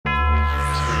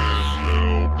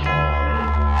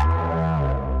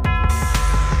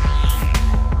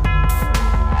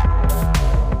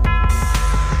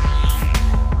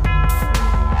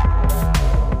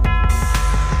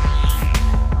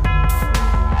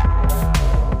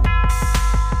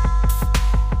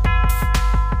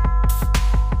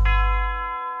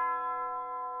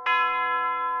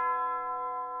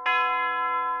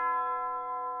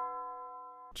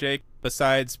Jake?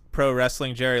 Besides pro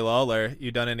wrestling Jerry Lawler,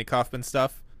 you done any Kaufman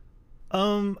stuff?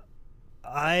 Um,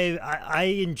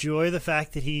 I enjoy the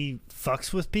fact that he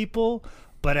fucks with people,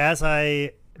 but as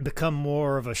I become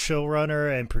more of a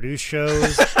showrunner and produce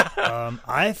shows,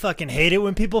 I fucking hate it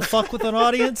when people fuck with an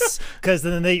audience, because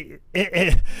then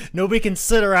nobody can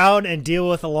sit around and deal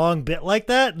with a long bit like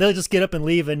that. They'll just get up and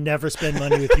leave and never spend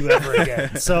money with you ever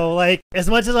again. So, like, as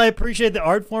much as I appreciate the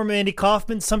art form of Andy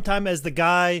Kaufman, sometimes as the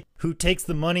guy who takes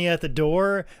the money at the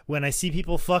door, when I see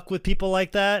people fuck with people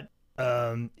like that,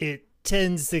 it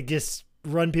tends to just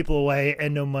run people away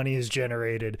and no money is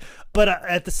generated. But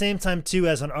at the same time, too,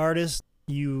 as an artist,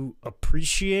 you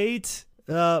appreciate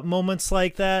moments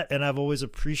like that, and I've always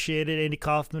appreciated Andy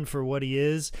Kaufman for what he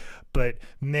is. But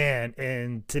man,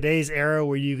 in today's era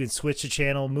where you can switch the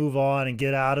channel, move on, and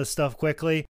get out of stuff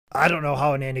quickly, I don't know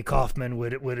how an Andy Kaufman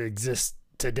would exist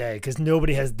today, because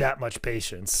nobody has that much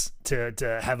patience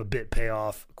to have a bit pay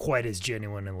off quite as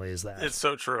genuinely as that. It's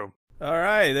so true. All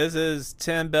right, this is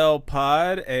 10 Bell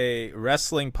Pod, a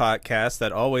wrestling podcast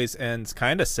that always ends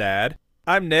kind of sad.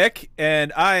 I'm Nick,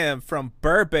 and I am from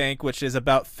Burbank, which is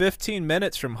about 15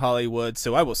 minutes from Hollywood,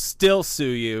 so I will still sue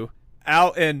you.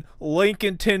 Out in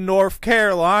Lincolnton, North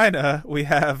Carolina, we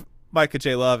have Micah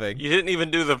J. Loving. You didn't even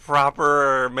do the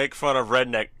proper make fun of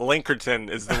redneck. Linkerton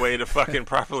is the way to fucking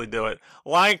properly do it.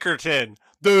 Linkerton.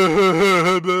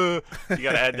 You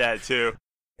gotta add that too.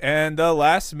 And the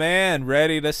last man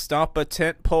ready to stomp a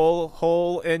tent pole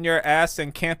hole in your ass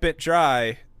and camp it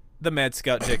dry, the Mad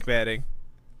Scout Dick Batting.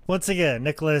 Once again,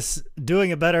 Nicholas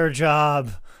doing a better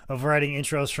job of writing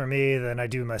intros for me than I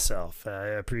do myself. I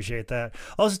appreciate that.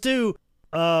 Also, too,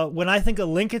 when I think of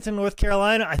Lincolnton, North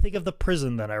Carolina, I think of the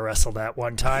prison that I wrestled at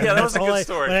one time. Yeah, that was a good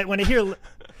story. When I hear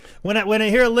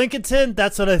Lincolnton,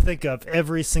 that's what I think of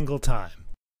every single time.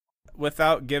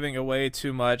 Without giving away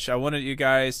too much, I wanted you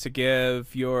guys to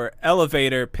give your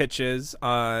elevator pitches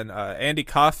on Andy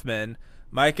Kaufman.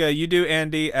 Micah, you do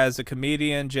Andy as a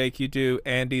comedian. Jake, you do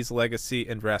Andy's legacy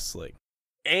in wrestling.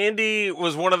 Andy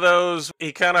was one of those,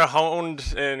 he kind of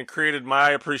honed and created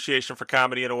my appreciation for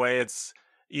comedy in a way.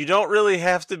 You don't really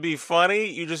have to be funny,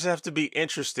 you just have to be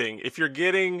interesting. If you're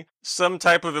getting some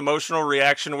type of emotional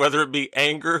reaction, whether it be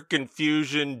anger,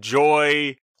 confusion,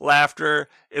 joy, laughter,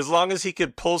 as long as he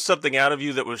could pull something out of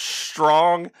you that was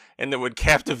strong and that would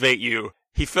captivate you,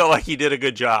 he felt like he did a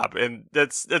good job. And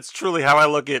that's truly how I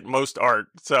look at most art.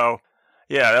 So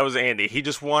yeah, that was Andy. He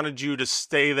just wanted you to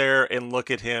stay there and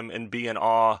look at him and be in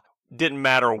awe. Didn't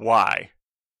matter why.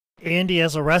 Andy,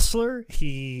 as a wrestler,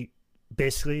 he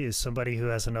basically is somebody who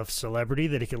has enough celebrity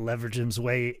that he can leverage his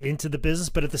way into the business.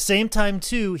 But at the same time,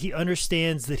 too, he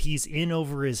understands that he's in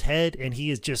over his head and he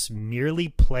is just merely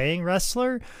playing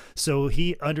wrestler. So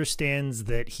he understands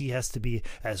that he has to be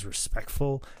as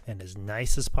respectful and as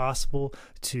nice as possible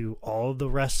to all the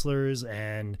wrestlers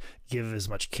and give as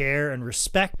much care and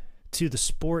respect to the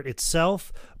sport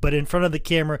itself. But in front of the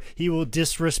camera, he will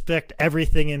disrespect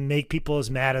everything and make people as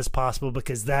mad as possible,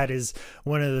 because that is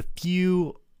one of the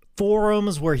few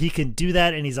forums where he can do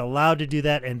that, and he's allowed to do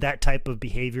that, and that type of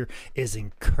behavior is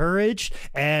encouraged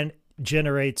and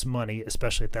generates money,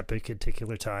 especially at that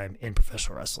particular time in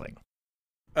professional wrestling.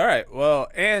 All right, well,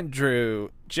 Andrew,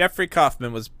 Jeffrey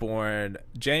Kaufman was born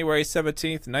January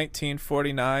 17th,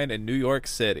 1949 in New York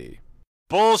City.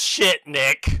 Bullshit,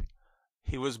 Nick.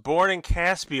 He was born in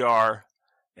Caspiar,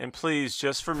 and please,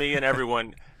 just for me and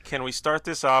everyone, can we start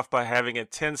this off by having a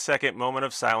 10-second moment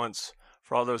of silence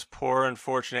for all those poor,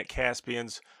 unfortunate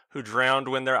Caspians who drowned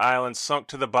when their island sunk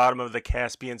to the bottom of the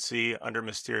Caspian Sea under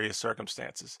mysterious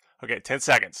circumstances. Okay, 10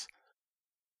 seconds.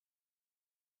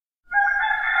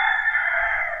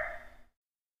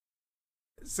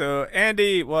 So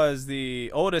Andy was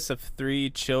the oldest of 3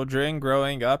 children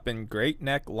growing up in Great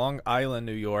Neck, Long Island,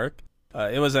 New York.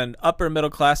 It was an upper middle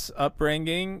class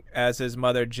upbringing, as his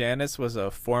mother Janice was a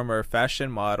former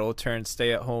fashion model turned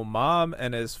stay-at-home mom,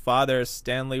 and his father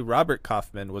Stanley Robert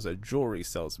Kaufman was a jewelry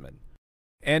salesman.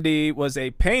 Andy was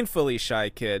a painfully shy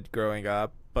kid growing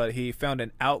up, but he found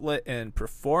an outlet in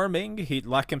performing. He'd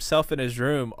lock himself in his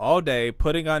room all day,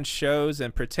 putting on shows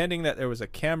and pretending that there was a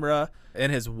camera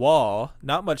in his wall.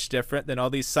 Not much different than all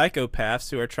these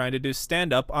psychopaths who are trying to do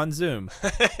stand-up on Zoom.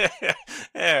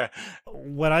 Yeah.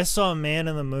 When I saw Man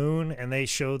in the Moon and they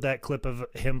showed that clip of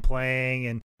him playing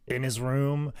and in his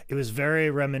room, it was very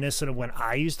reminiscent of when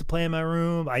I used to play in my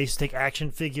room. I used to take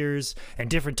action figures and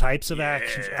different types of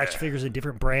action figures and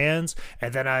different brands,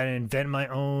 and then I'd invent my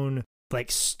own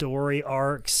like story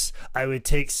arcs. I would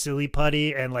take Silly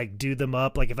Putty and like do them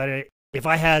up. Like if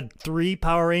I had 3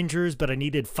 Power Rangers but I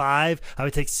needed 5, I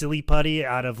would take Silly Putty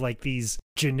out of like these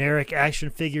generic action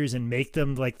figures and make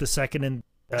them like the second and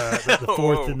the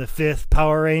fourth and the fifth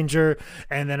Power Ranger,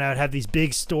 and then I'd have these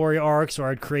big story arcs, or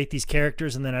I'd create these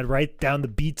characters, and then I'd write down the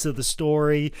beats of the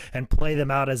story and play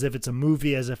them out as if it's a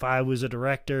movie, as if I was a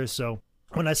director. So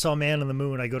when I saw Man on the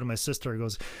Moon, I go to my sister and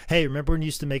goes, "Hey, remember when you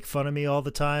used to make fun of me all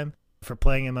the time for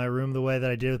playing in my room the way that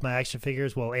I did with my action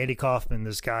figures?" Well, Andy Kaufman,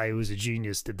 this guy who was a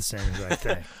genius, did the same exact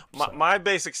thing. My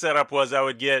basic setup was I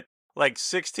would get like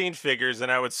 16 figures, and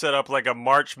I would set up like a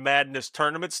March Madness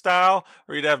tournament style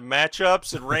where you'd have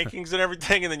matchups and rankings and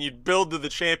everything, and then you'd build to the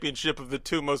championship of the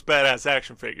two most badass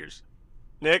action figures.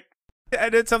 Nick? I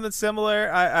did something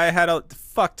similar. I had a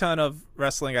fuck ton of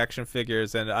wrestling action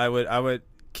figures, and I would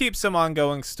keep some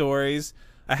ongoing stories.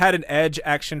 I had an Edge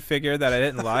action figure that I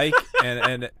didn't like,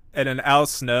 and an Al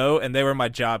Snow, and they were my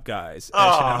job guys, Edge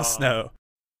and Al Snow.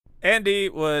 Andy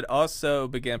would also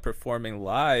begin performing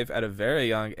live at a very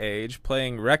young age,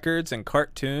 playing records and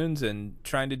cartoons and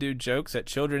trying to do jokes at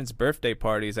children's birthday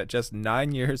parties at just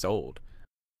 9 years old.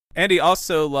 Andy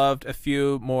also loved a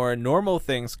few more normal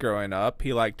things growing up.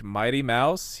 He liked Mighty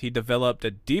Mouse, he developed a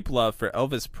deep love for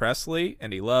Elvis Presley,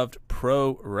 and he loved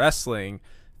pro wrestling,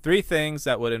 3 things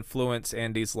that would influence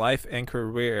Andy's life and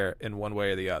career in one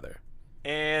way or the other.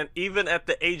 And even at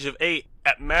the age of 8,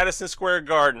 at Madison Square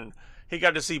Garden, he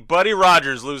got to see Buddy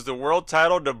Rogers lose the world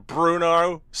title to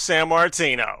Bruno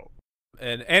Sammartino.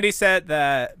 And Andy said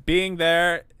that being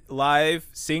there live,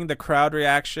 seeing the crowd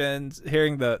reactions,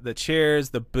 hearing the cheers,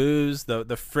 the boos,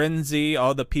 the frenzy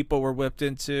all the people were whipped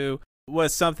into,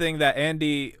 was something that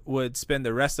Andy would spend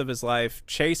the rest of his life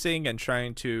chasing and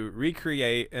trying to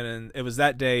recreate. And it was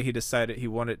that day he decided he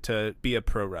wanted to be a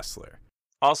pro wrestler.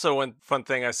 Also, one fun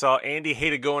thing I saw, Andy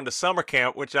hated going to summer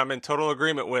camp, which I'm in total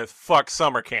agreement with. Fuck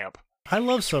summer camp. I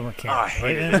love summer camp, I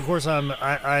hate it. And of course I'm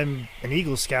an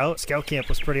Eagle Scout. Scout camp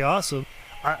was pretty awesome.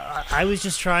 I was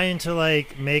just trying to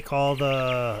like make all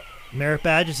the merit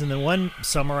badges, and then one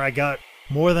summer I got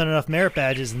more than enough merit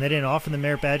badges, and they didn't offer the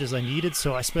merit badges I needed,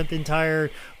 so I spent the entire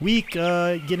week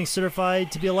getting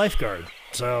certified to be a lifeguard.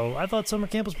 So I thought summer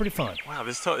camp was pretty fun. Wow,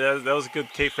 that was a good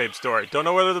kayfabe story. Don't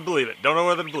know whether to believe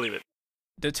it.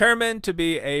 Determined to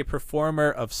be a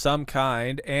performer of some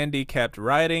kind, Andy kept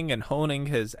writing and honing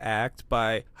his act.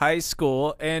 By high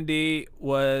school, Andy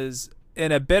was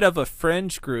in a bit of a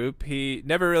fringe group. He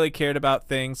never really cared about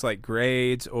things like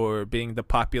grades or being the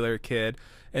popular kid.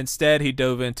 Instead, he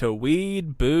dove into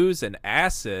weed, booze, and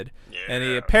acid. Yeah. And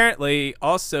he apparently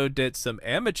also did some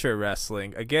amateur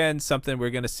wrestling. Again, something we're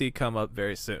going to see come up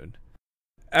very soon.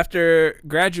 After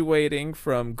graduating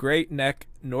from Great Neck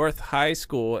North High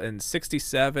School in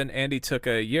 '67, Andy took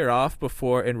a year off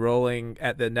before enrolling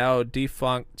at the now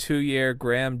defunct 2-year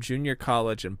Graham Junior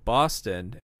College in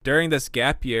Boston. During this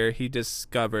gap year, he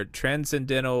discovered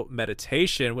transcendental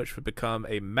meditation, which would become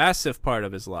a massive part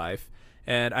of his life.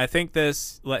 And I think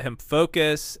this let him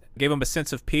focus, gave him a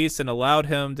sense of peace, and allowed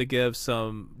him to give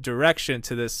some direction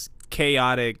to this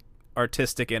chaotic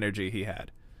artistic energy he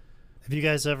had. Have you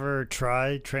guys ever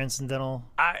tried transcendental?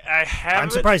 I haven't. I'm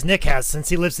surprised Nick has, since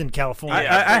he lives in California.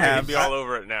 I have. Be all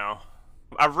over it now.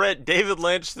 I've read David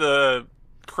Lynch, the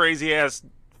crazy-ass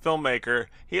filmmaker.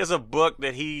 He has a book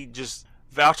that he just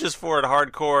vouches for it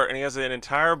hardcore, and he has an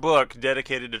entire book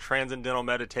dedicated to transcendental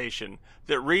meditation.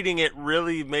 That reading it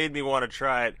really made me want to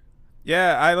try it.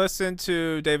 Yeah, I listened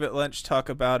to David Lynch talk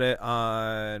about it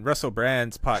on Russell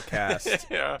Brand's podcast.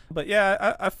 Yeah. But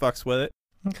yeah, I fucks with it.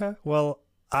 Okay. Well,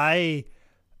 I've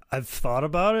thought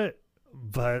about it,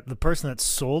 but the person that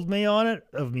sold me on it,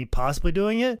 of me possibly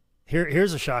doing it,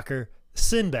 here's a shocker: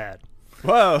 Sinbad.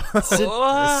 Whoa.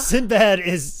 Sinbad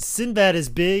is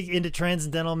big into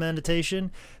transcendental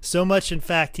meditation. So much, in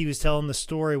fact, he was telling the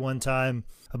story one time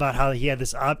about how he had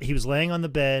this. He was laying on the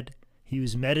bed, he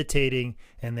was meditating,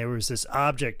 and there was this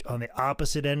object on the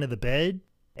opposite end of the bed,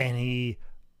 and he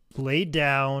laid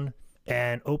down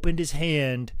and opened his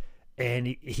hand. And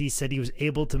he said he was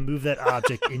able to move that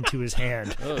object into his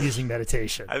hand using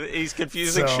meditation. He's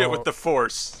confusing shit with the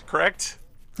Force, correct?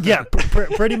 Yeah,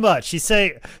 pretty much. He's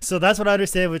saying, so that's what I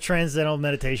understand with transcendental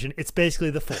meditation. It's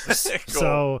basically the Force. Cool.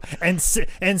 So and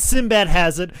Sinbad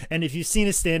has it. And if you've seen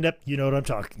his stand-up, you know what I'm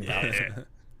talking about. Yeah.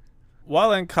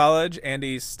 While in college,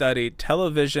 Andy studied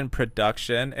television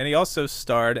production, and he also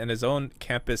starred in his own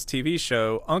campus TV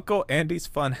show, Uncle Andy's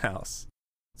Funhouse.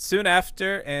 Soon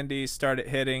after, Andy started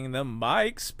hitting the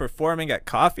mics, performing at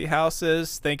coffee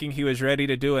houses, thinking he was ready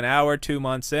to do an hour 2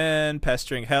 months in,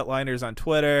 pestering headliners on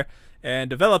Twitter, and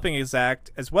developing his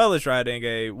act, as well as writing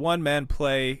a one-man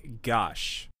play,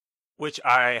 Gosh. Which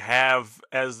I have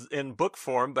as in book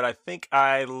form, but I think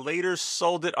I later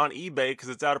sold it on eBay because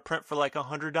it's out of print for like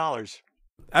 $100.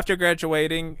 After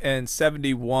graduating in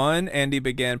 71, Andy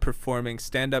began performing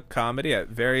stand-up comedy at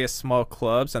various small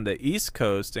clubs on the East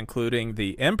Coast, including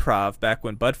the Improv back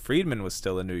when Bud Friedman was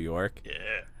still in New York.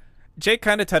 Yeah. Jake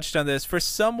kind of touched on this. For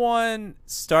someone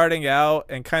starting out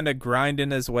and kind of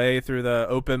grinding his way through the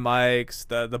open mics,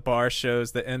 the bar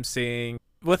shows, the emceeing,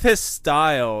 with his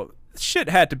style, shit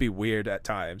had to be weird at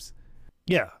times.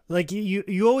 Yeah, like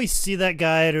you always see that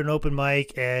guy at an open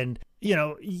mic and, you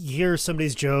know, you hear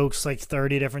somebody's jokes like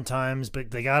 30 different times, but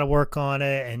they got to work on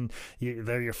it, and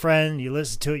they're your friend, you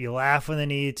listen to it, you laugh when they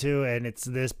need to, and it's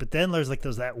this. But then there's like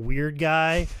that weird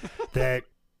guy that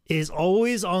is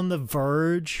always on the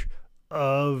verge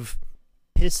of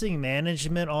pissing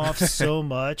management off so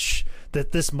much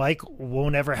that this mic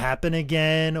won't ever happen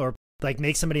again, or like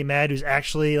make somebody mad who's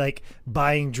actually like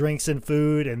buying drinks and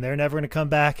food and they're never going to come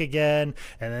back again,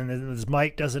 and then this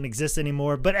mic doesn't exist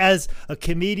anymore. But as a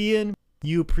comedian,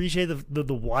 you appreciate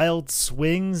the wild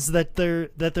swings that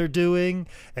they're doing,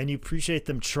 and you appreciate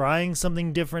them trying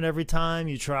something different every time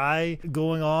you try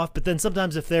going off. But then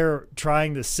sometimes if they're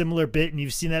trying the similar bit and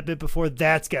you've seen that bit before,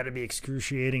 that's got to be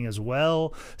excruciating as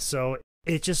well. So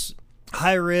it's just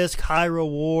high risk, high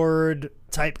reward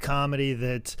type comedy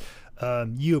that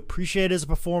you appreciate as a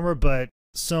performer, but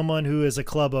someone who is a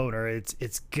club owner,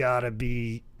 it's gotta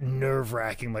be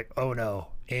nerve-wracking. Like, oh no,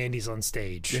 Andy's on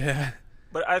stage. Yeah.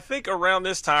 But I think around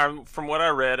this time, from what I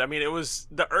read, I mean, it was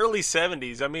the early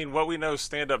 70s. I mean, what we know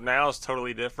stand-up now is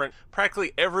totally different.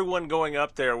 Practically everyone going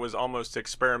up there was almost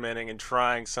experimenting and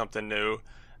trying something new.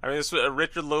 I mean, this was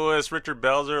Richard Lewis, Richard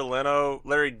Belzer, Leno,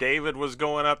 Larry David was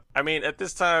going up. I mean, at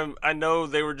this time, I know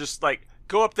they were just like,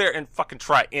 go up there and fucking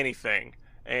try anything.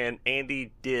 And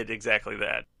Andy did exactly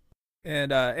that.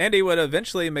 And Andy would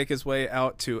eventually make his way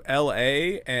out to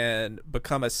L.A. and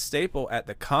become a staple at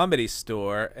the Comedy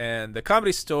Store. And the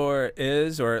Comedy Store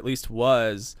is, or at least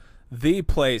was, the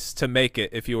place to make it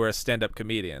if you were a stand-up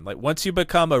comedian. Like, once you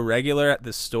become a regular at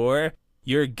the store,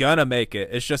 you're gonna make it.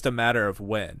 It's just a matter of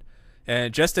when.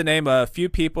 And just to name a few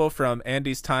people from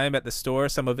Andy's time at the store,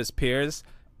 some of his peers: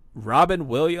 Robin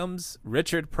Williams,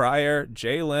 Richard Pryor,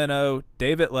 Jay Leno,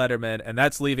 David Letterman, and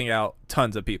that's leaving out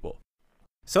tons of people.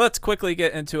 So let's quickly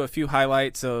get into a few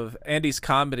highlights of Andy's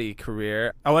comedy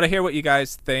career. I want to hear what you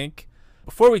guys think.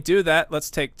 Before we do that, let's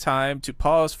take time to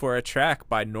pause for a track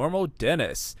by Normal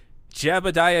Dennis,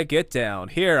 Jebediah Get Down,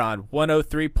 here on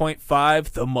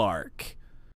 103.5 The Mark.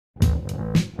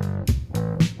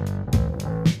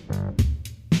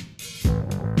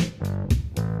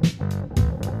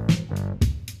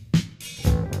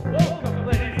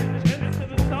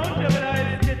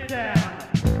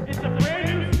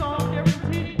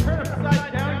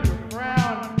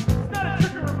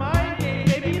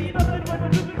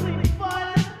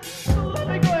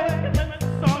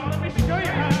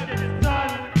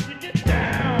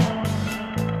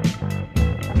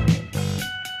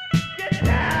 Get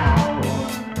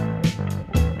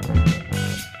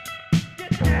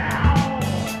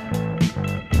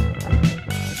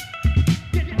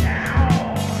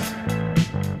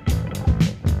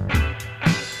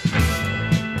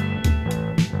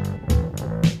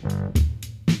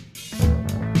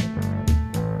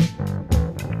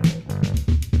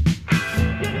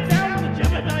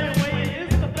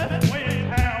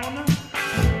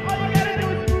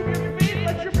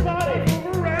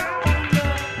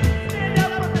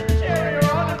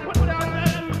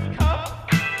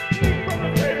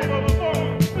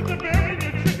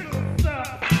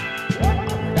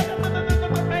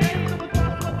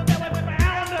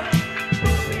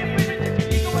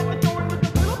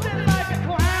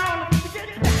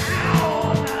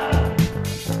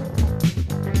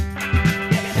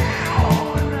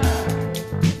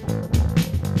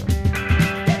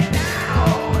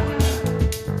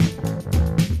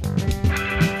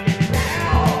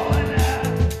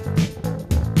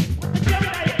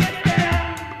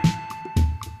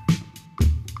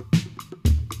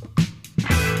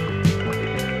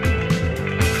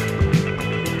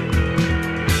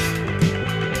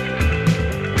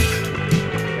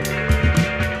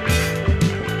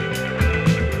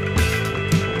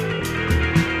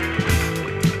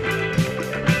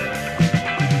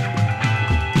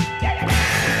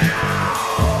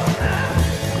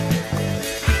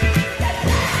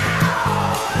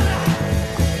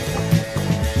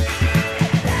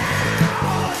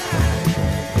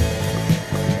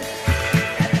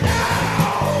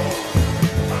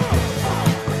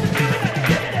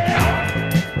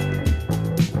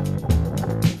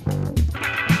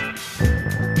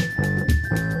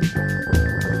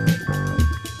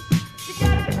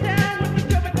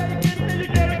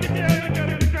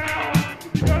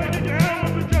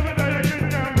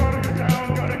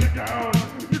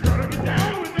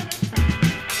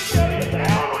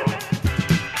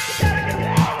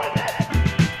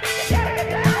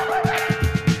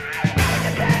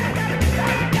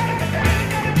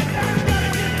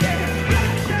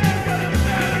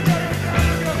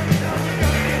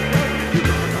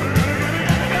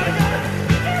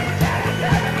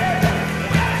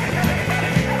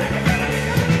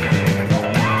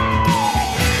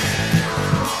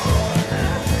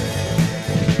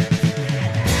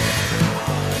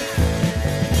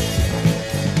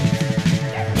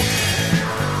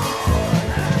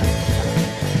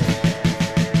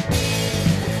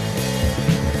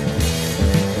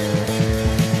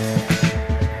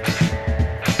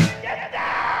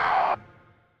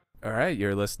right,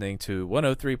 you're listening to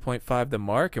 103.5 The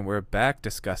Mark, and we're back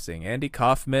discussing Andy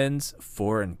Kaufman's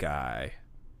Foreign Guy.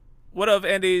 One of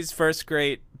Andy's first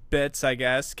great bits, I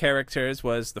guess, characters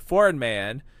was the Foreign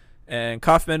Man, and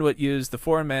Kaufman would use the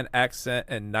Foreign Man accent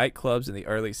in nightclubs in the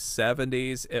early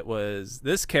 70s. It was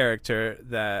this character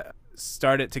that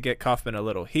started to get Kaufman a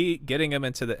little heat, getting him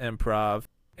into the improv.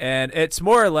 And it's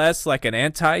more or less like an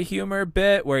anti-humor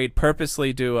bit where he'd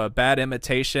purposely do a bad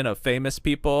imitation of famous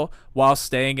people while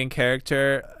staying in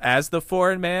character as the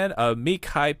Foreign Man, a meek,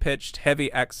 high-pitched,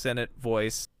 heavy accented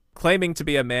voice, claiming to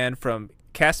be a man from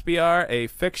Caspiar, a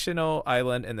fictional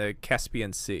island in the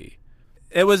Caspian Sea.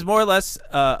 It was more or less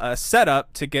a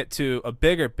setup to get to a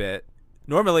bigger bit,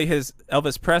 normally his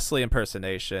Elvis Presley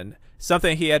impersonation,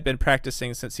 something he had been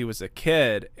practicing since he was a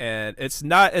kid, and it's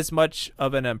not as much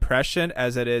of an impression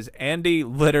as it is Andy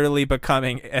literally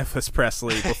becoming Elvis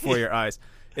Presley before your eyes.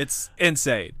 It's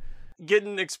insane.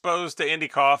 Getting exposed to Andy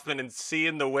Kaufman and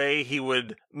seeing the way he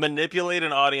would manipulate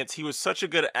an audience, he was such a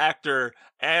good actor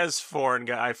as Foreign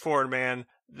Man,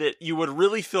 that you would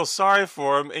really feel sorry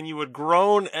for him, and you would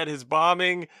groan at his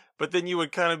bombing, but then you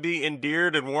would kind of be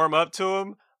endeared and warm up to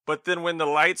him. But then when the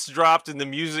lights dropped and the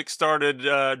music started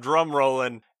drum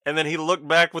rolling, and then he looked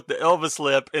back with the Elvis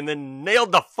lip and then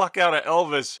nailed the fuck out of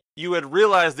Elvis, you had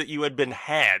realized that you had been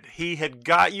had. He had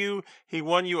got you, he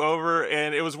won you over,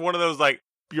 and it was one of those, like,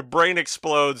 your brain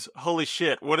explodes. Holy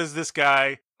shit, what is this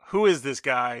guy? Who is this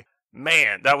guy?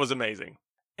 Man, that was amazing.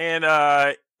 And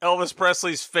Elvis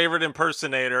Presley's favorite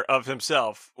impersonator of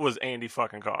himself was Andy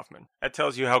fucking Kaufman. That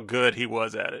tells you how good he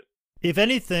was at it. If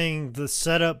anything, the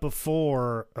setup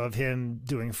before of him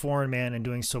doing Foreign Man and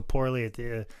doing so poorly at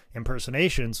the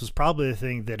impersonations was probably the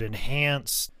thing that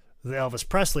enhanced the Elvis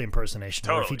Presley impersonation.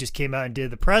 Totally. Or if he just came out and did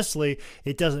the Presley,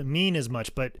 it doesn't mean as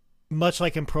much. But much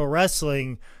like in pro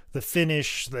wrestling, the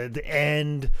finish, the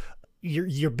end,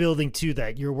 you're building to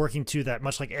that. You're working to that,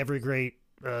 much like every great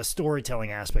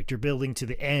storytelling aspect. You're building to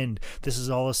the end. This is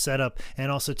all a setup,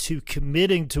 and also to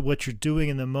committing to what you're doing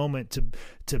in the moment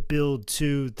to build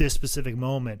to this specific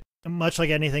moment. And much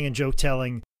like anything in joke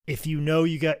telling, if you know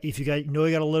you got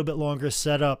a little bit longer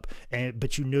setup,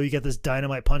 but you know you got this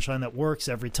dynamite punchline that works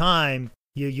every time,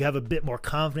 you have a bit more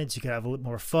confidence. You can have a little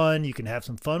more fun. You can have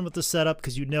some fun with the setup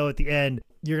because you know at the end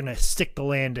you're going to stick the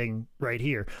landing right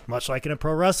here. Much like in a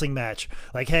pro wrestling match.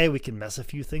 Like, hey, we can mess a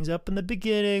few things up in the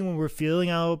beginning when we're feeling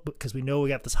out because we know we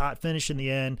got this hot finish in the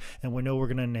end and we know we're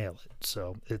going to nail it.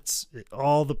 So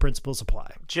all the principles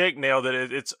apply. Jake nailed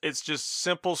it. It's just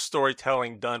simple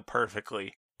storytelling done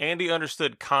perfectly. Andy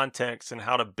understood context and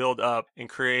how to build up and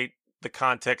create the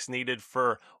context needed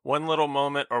for one little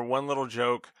moment or one little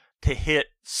joke to hit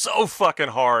so fucking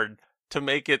hard to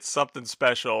make it something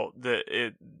special that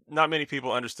not many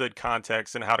people understood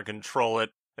context and how to control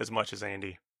it as much as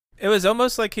Andy. It was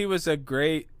almost like he was a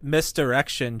great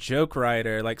misdirection joke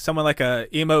writer, like someone like a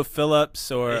Emo Phillips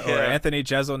or Anthony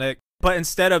Jeselnik. But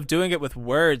instead of doing it with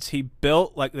words, he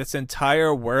built like this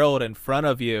entire world in front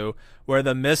of you where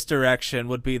the misdirection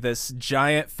would be this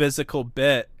giant physical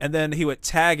bit, and then he would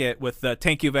tag it with the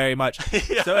 "thank you very much."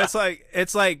 Yeah. So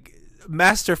it's like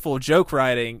masterful joke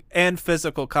writing and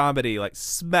physical comedy like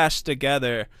smashed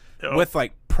together with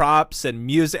like props and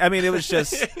music. I mean, it was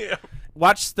just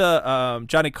watch the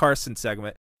Johnny Carson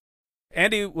segment.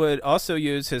 Andy would also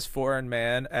use his Foreign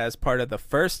Man as part of the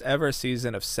first ever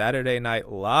season of Saturday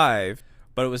Night Live,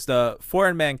 but it was the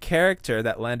Foreign Man character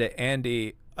that landed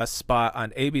Andy a spot on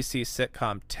ABC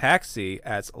sitcom Taxi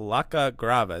as Laca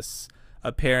Gravis,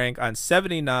 appearing on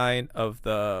 79 of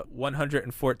the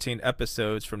 114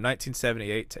 episodes from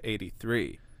 1978 to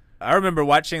 83. I remember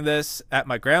watching this at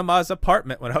my grandma's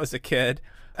apartment when I was a kid.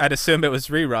 I'd assume it was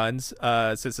reruns,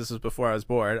 since this was before I was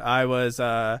born. I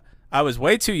was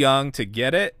way too young to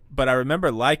get it, but I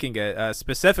remember liking it,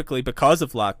 specifically because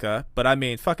of Laca. But I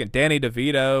mean, fucking Danny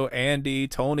DeVito, Andy,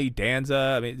 Tony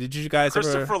Danza. I mean, did you guys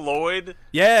Christopher Lloyd?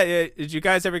 Yeah. Did you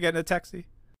guys ever get into Taxi?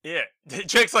 Yeah.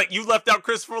 Jake's like, you left out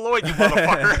Christopher Lloyd, you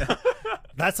motherfucker.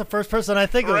 That's the first person I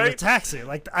think of in Taxi.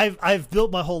 Like, I've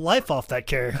built my whole life off that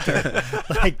character.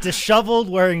 Like, disheveled,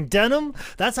 wearing denim.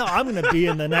 That's how I'm going to be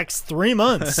in the next 3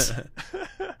 months.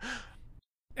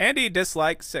 Andy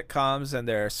dislikes sitcoms and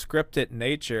their scripted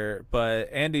nature, but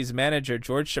Andy's manager,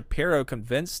 George Shapiro,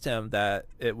 convinced him that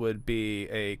it would be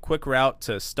a quick route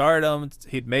to stardom.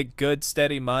 He'd make good,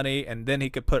 steady money, and then he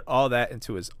could put all that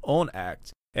into his own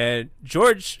act. And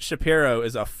George Shapiro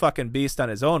is a fucking beast on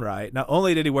his own right. Not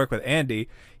only did he work with Andy,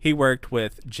 he worked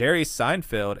with Jerry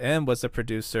Seinfeld and was a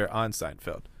producer on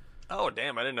Seinfeld. Oh,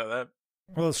 damn, I didn't know that.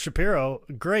 Well, Shapiro,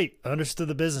 great, understood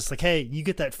the business. Like, hey, you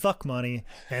get that fuck money,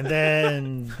 and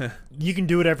then you can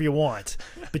do whatever you want.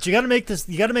 But you got to make this.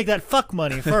 You got to make that fuck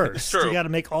money first. True. You got to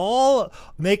make all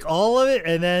of it,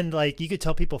 and then like you could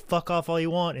tell people fuck off all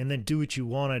you want, and then do what you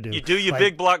want to do. You do your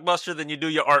big blockbuster, then you do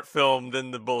your art film,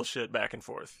 then the bullshit back and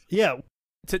forth. Yeah.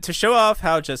 To show off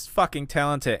how just fucking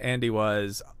talented Andy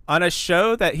was on a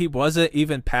show that he wasn't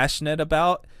even passionate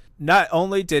about. Not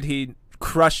only did he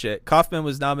crush it, Kaufman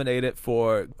was nominated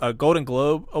for a Golden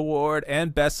Globe Award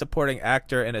and Best Supporting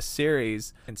Actor in a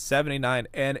Series in 79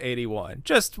 and 81.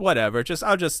 Just whatever.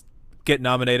 I'll just get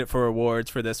nominated for awards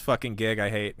for this fucking gig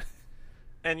I hate.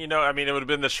 And, you know, I mean, it would have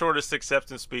been the shortest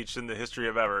acceptance speech in the history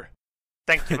of ever.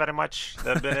 Thank you very much.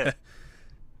 That'd been it.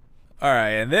 All right,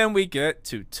 and then we get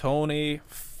to Tony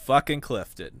fucking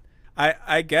Clifton.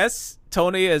 I guess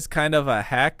Tony is kind of a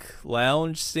hack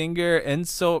lounge singer,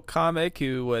 insult comic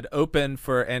who would open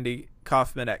for Andy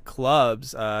Kaufman at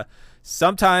clubs.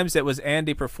 Sometimes it was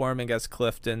Andy performing as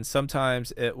Clifton.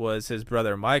 Sometimes it was his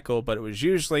brother Michael, but it was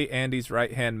usually Andy's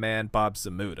right-hand man, Bob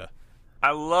Zamuda. I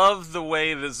love the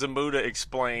way that Zamuda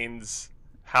explains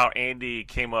how Andy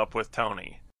came up with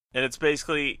Tony. And it's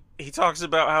basically, he talks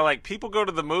about how, like, people go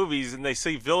to the movies and they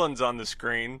see villains on the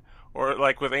screen. Or,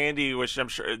 like, with Andy, which I'm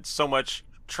sure it's so much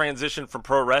transition from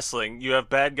pro wrestling, you have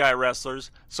bad guy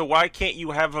wrestlers. So why can't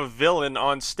you have a villain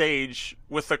on stage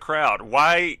with the crowd?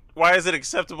 Why is it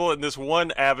acceptable in this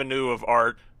one avenue of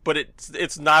art, but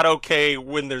it's not okay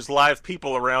when there's live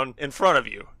people around in front of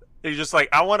you? You're just like,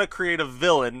 I want to create a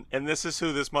villain, and this is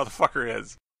who this motherfucker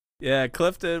is. Yeah,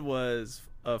 Clifton was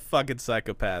a fucking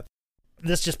psychopath.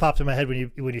 This just popped in my head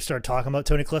when you started talking about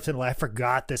Tony Clifton. Like, I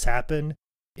forgot this happened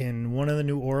in one of the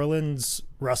New Orleans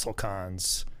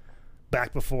WrestleCons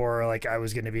back before, like, I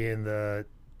was going to be in the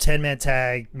 10-man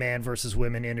tag man versus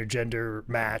women intergender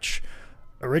match.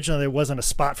 Originally, there wasn't a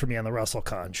spot for me on the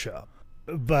WrestleCon show,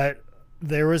 but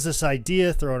there was this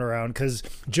idea thrown around because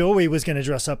Joey was going to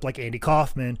dress up like Andy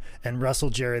Kaufman and wrestle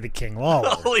Jerry the King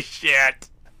Lawler. Holy shit.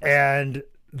 And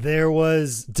there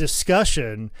was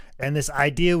discussion, and this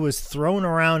idea was thrown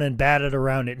around and batted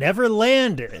around. It never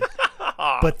landed.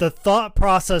 But the thought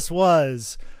process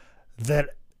was that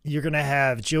you're going to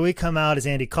have Joey come out as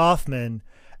Andy Kaufman,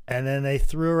 and then they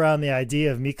threw around the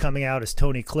idea of me coming out as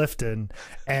Tony Clifton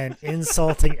and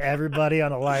insulting everybody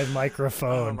on a live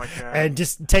microphone and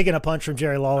just taking a punch from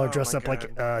Jerry Lawler dressed up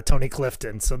like Tony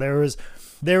Clifton. So there was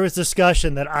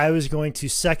discussion that I was going to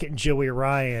second Joey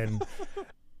Ryan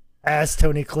as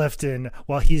Tony Clifton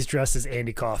while he's dressed as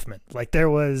Andy Kaufman. Like, there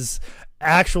was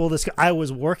actual I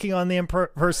was working on the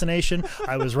impersonation.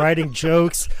 I was writing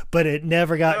jokes, but it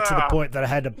never got to the point that I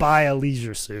had to buy a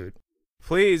leisure suit.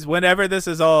 Please, whenever this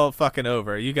is all fucking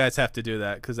over, you guys have to do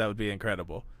that because that would be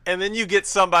incredible. And then you get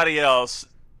somebody else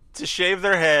to shave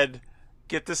their head,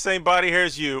 get the same body hair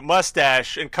as you,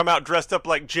 mustache, and come out dressed up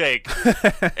like Jake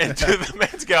and do the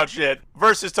Man Scout shit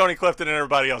versus Tony Clifton and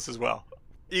everybody else as well.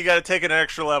 You got to take it an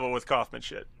extra level with Kaufman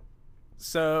shit.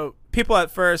 So people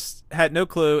at first had no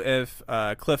clue if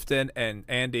Clifton and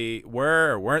Andy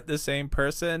were or weren't the same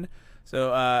person.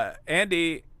 So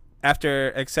Andy,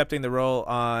 after accepting the role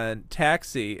on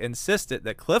Taxi, insisted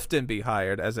that Clifton be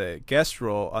hired as a guest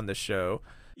role on the show.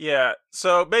 Yeah,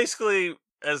 so basically,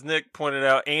 as Nick pointed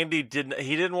out, Andy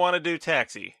didn't want to do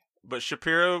Taxi, but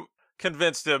Shapiro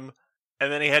convinced him,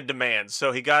 and then he had demands.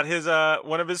 So he got his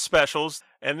one of his specials,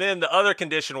 and then the other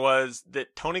condition was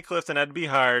that Tony Clifton had to be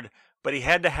hired, but he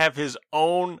had to have his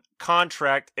own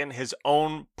contract and his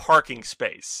own parking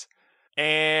space.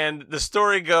 And the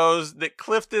story goes that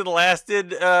Clifton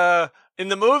lasted, in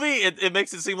the movie, it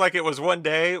makes it seem like it was one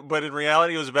day, but in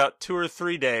reality it was about 2 or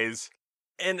 3 days.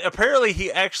 And apparently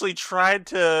he actually tried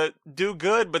to do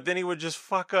good, but then he would just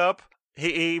fuck up.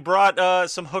 He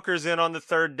brought some hookers in on the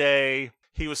third day.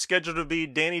 He was scheduled to be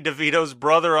Danny DeVito's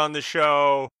brother on the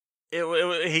show.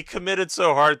 He committed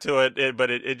so hard to it,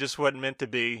 but it just wasn't meant to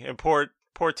be. And poor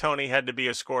Tony had to be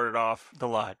escorted off the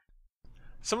lot.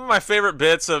 Some of my favorite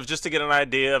bits of, just to get an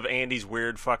idea of Andy's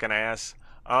weird fucking ass.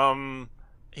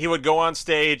 He would go on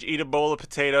stage, eat a bowl of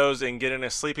potatoes, and get in a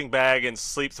sleeping bag and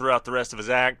sleep throughout the rest of his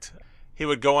act. He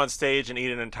would go on stage and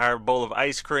eat an entire bowl of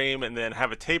ice cream and then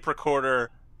have a tape recorder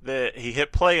that he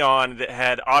hit play on that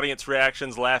had audience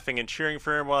reactions laughing and cheering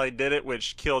for him while he did it,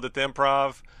 which killed at the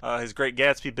Improv. His Great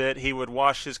Gatsby bit, he would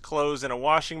wash his clothes in a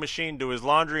washing machine, do his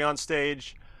laundry on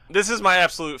stage. This is my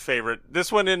absolute favorite.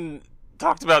 This one didn't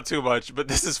talked about too much, but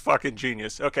this is fucking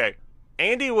genius. Okay.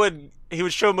 Andy would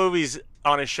show movies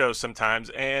on his show sometimes,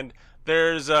 and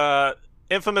there's a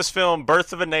infamous film,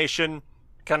 Birth of a Nation,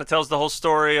 Kind of tells the whole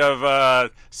story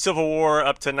of Civil War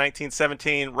up to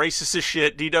 1917. Racist as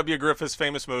shit. D.W. Griffith's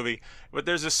famous movie. But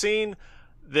there's a scene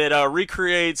that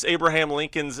recreates Abraham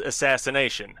Lincoln's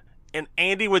assassination. And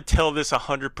Andy would tell this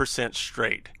 100%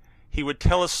 straight. He would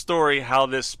tell a story how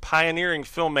this pioneering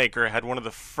filmmaker had one of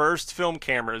the first film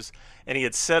cameras, and he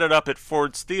had set it up at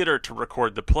Ford's Theater to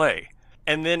record the play.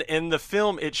 And then in the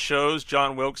film, it shows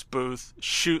John Wilkes Booth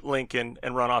shoot Lincoln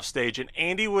and run off stage. And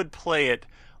Andy would play it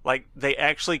like they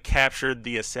actually captured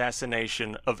the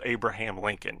assassination of Abraham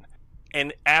Lincoln.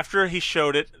 And after he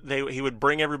showed it, he would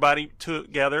bring everybody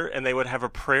together, and they would have a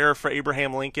prayer for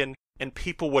Abraham Lincoln, and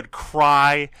people would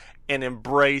cry and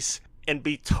embrace and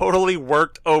be totally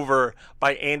worked over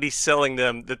by Andy selling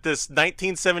them that this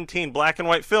 1917 black and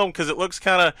white film, because it looks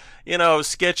kind of,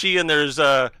 sketchy and there's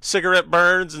cigarette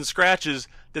burns and scratches,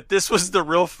 that this was the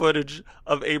real footage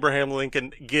of Abraham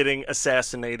Lincoln getting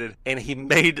assassinated, and he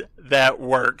made that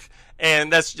work.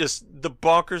 And that's just the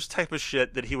bonkers type of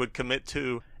shit that he would commit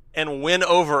to and win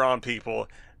over on people.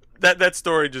 That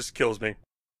story just kills me.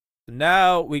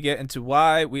 Now we get into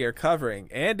why we are covering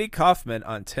Andy Kaufman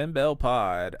on Tim Bell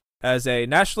Pod. As a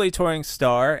nationally touring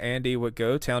star, Andy would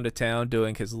go town to town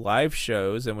doing his live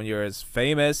shows, and when you're as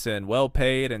famous and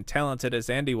well-paid and talented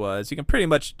as Andy was, you can pretty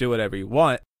much do whatever you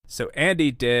want. So Andy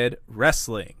did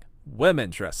wrestling,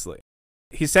 women's wrestling.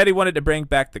 He said he wanted to bring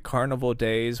back the carnival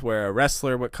days where a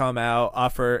wrestler would come out,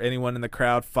 offer anyone in the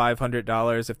crowd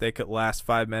 $500 if they could last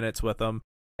 5 minutes with him.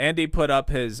 Andy put up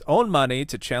his own money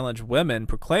to challenge women,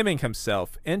 proclaiming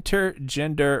himself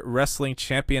intergender wrestling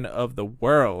champion of the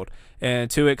world. And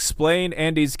to explain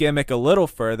Andy's gimmick a little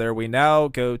further, we now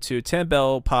go to Tim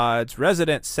Bell Pod's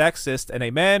resident sexist and a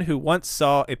man who once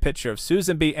saw a picture of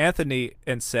Susan B. Anthony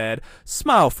and said,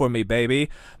 "Smile for me,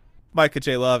 baby," Micah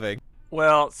J. Loving.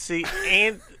 Well, see,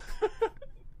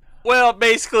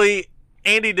 basically,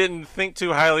 Andy didn't think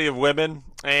too highly of women,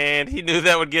 and he knew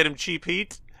that would get him cheap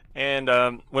heat. And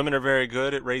women are very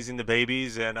good at raising the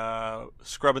babies and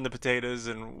scrubbing the potatoes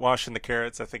and washing the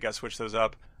carrots. I think I switched those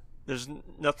up. There's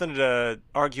nothing to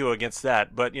argue against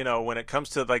that. But, when it comes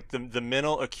to like the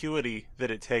mental acuity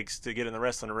that it takes to get in the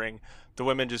wrestling ring, the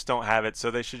women just don't have it.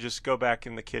 So they should just go back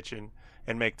in the kitchen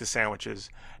and make the sandwiches.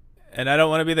 And I don't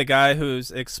want to be the guy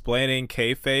who's explaining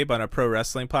kayfabe on a pro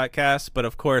wrestling podcast, but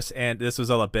of course, and this was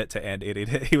all a bit to Andy.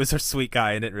 He was a sweet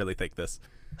guy and didn't really think this.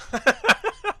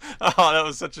 Oh, that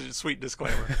was such a sweet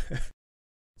disclaimer.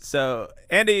 So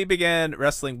Andy began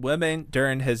wrestling women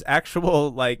during his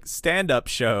actual stand-up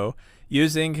show,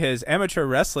 using his amateur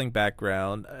wrestling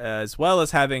background, as well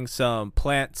as having some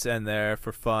plants in there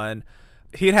for fun.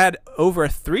 He'd had over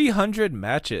 300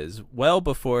 matches well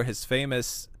before his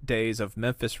famous days of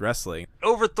Memphis wrestling.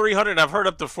 Over 300, I've heard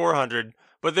up to 400.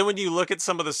 But then when you look at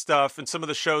some of the stuff and some of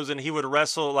the shows, and he would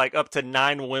wrestle up to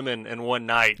 9 women in one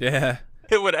night. Yeah.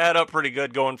 It would add up pretty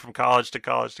good going from college to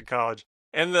college to college.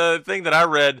 And the thing that I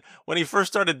read, when he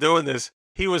first started doing this,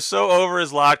 he was so over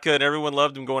his latke and everyone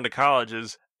loved him going to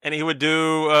colleges. And he would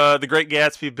do the Great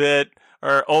Gatsby bit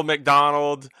or Old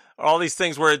MacDonald, all these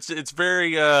things where it's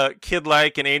very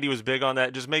kid-like, and Andy was big on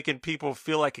that, just making people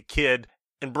feel like a kid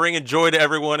and bringing joy to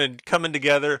everyone and coming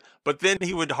together. But then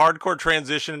he would hardcore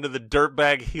transition into the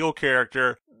dirtbag heel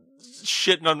character,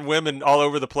 shitting on women all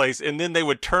over the place, and then they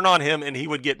would turn on him and he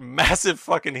would get massive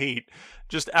fucking heat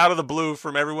just out of the blue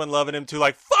from everyone loving him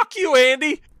to fuck you,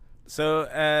 Andy. So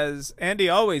as Andy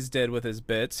always did with his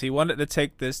bits, he wanted to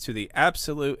take this to the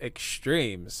absolute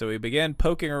extreme. So he began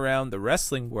poking around the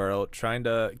wrestling world, trying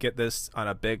to get this on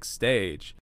a big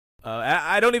stage.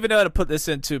 I don't even know how to put this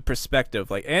into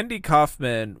perspective. Andy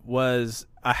Kaufman was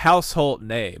a household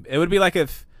name. It would be like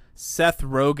if Seth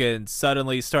Rogen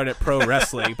suddenly started pro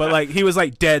wrestling, but he was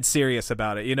dead serious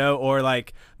about it, or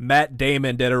Matt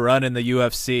Damon did a run in the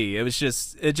UFC.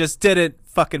 It just didn't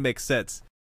fucking make sense.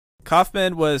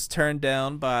 Kaufman was turned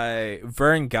down by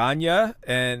Vern Gagne,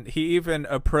 and he even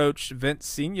approached Vince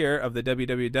Sr. of the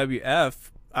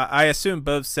WWF. I assume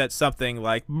both said something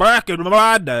like "back in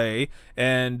my day"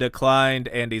 and declined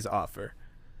Andy's offer.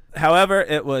 However,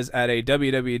 it was at a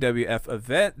WWF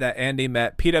event that Andy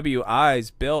met PWI's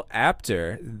Bill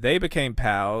Apter. They became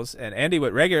pals, and Andy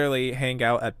would regularly hang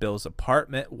out at Bill's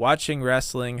apartment, watching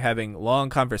wrestling, having long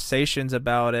conversations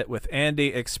about it, with Andy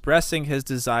expressing his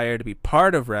desire to be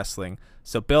part of wrestling.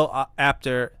 So Bill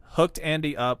Apter hooked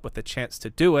Andy up with a chance to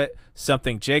do it,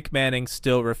 something Jake Manning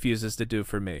still refuses to do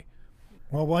for me.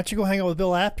 Well, why don't you go hang out with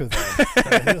Bill Apter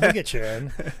then? He'll get you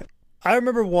in. I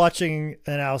remember watching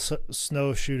an Al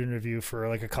Snow shoot interview for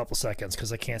like a couple seconds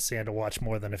because I can't stand to watch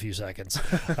more than a few seconds.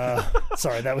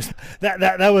 Sorry, that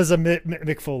was a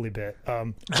Mick Foley bit.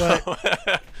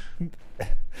 But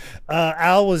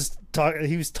Al was talking.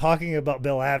 He was talking about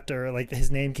Bill Apter. Like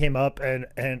his name came up, and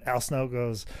Al Snow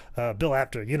goes, "Bill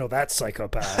Apter, you know that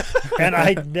psychopath." And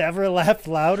I never laughed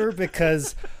louder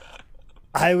because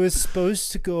I was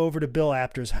supposed to go over to Bill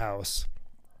Apter's house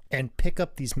and pick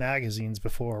up these magazines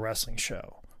before a wrestling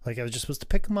show. Like I was just supposed to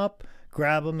pick them up,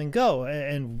 grab them, and go.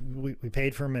 And we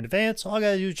paid for them in advance. All I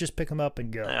gotta do is just pick them up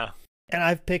and go. Yeah. And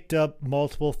I've picked up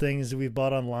multiple things that we've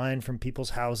bought online from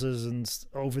people's houses and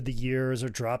over the years, or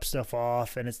dropped stuff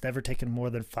off, and it's never taken more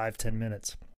than 5-10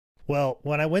 minutes. Well,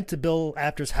 when I went to Bill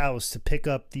Apter's house to pick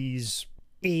up these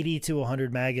 80 to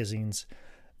 100 magazines,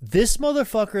 this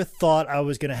motherfucker thought I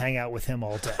was gonna hang out with him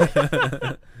all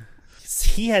day.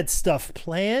 He had stuff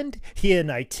planned. He had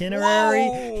an itinerary.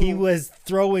 Whoa. He was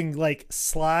throwing like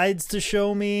slides to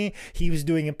show me. He was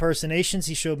doing impersonations.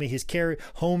 He showed me his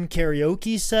home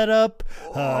karaoke setup.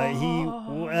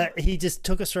 He just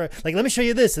took us around. Like, let me show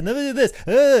you this and let me do this.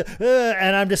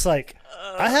 And I'm just like,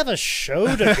 I have a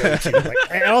show to go to.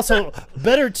 Like, and also,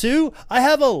 better too, I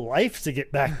have a life to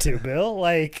get back to, Bill.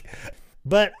 Like,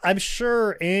 but I'm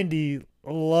sure Andy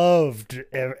loved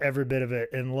every bit of it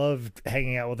and loved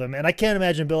hanging out with him. And I can't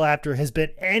imagine Bill Apter has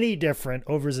been any different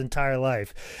over his entire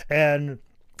life. And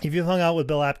if you've hung out with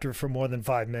Bill Apter for more than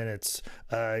 5 minutes,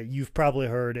 you've probably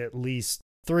heard at least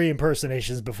 3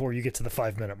 impersonations before you get to the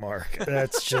 5-minute mark.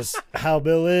 That's just how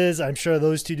Bill is. I'm sure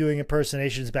those two doing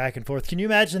impersonations back and forth. Can you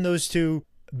imagine those two,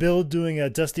 Bill doing a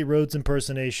Dusty Rhodes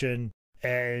impersonation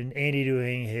and Andy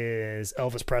doing his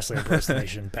Elvis Presley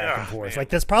impersonation back and forth? Man. Like,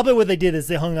 that's probably what they did, is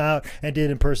they hung out and did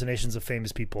impersonations of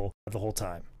famous people the whole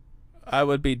time. I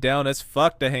would be down as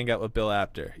fuck to hang out with Bill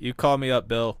Apter. You call me up,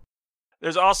 Bill.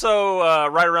 There's also,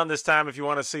 right around this time, if you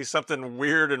want to see something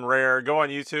weird and rare, go on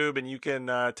YouTube and you can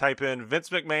type in Vince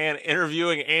McMahon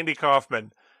interviewing Andy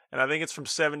Kaufman. And I think it's from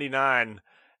 79.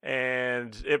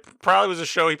 And it probably was a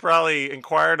show he probably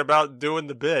inquired about doing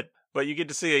the bit. But you get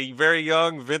to see a very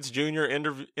young Vince Jr.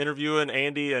 interviewing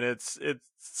Andy, and it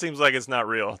seems like it's not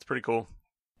real. It's pretty cool.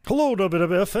 Hello,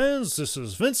 WWF fans. This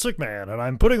is Vince McMahon, and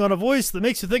I'm putting on a voice that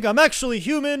makes you think I'm actually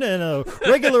human and a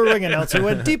regular ring announcer,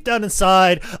 when deep down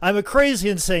inside, I'm a crazy,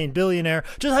 insane billionaire.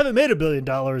 Just haven't made $1 billion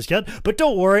yet, but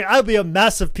don't worry, I'll be a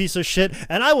massive piece of shit,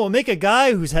 and I will make a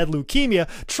guy who's had leukemia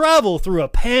travel through a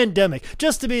pandemic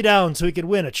just to be down so he could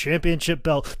win a championship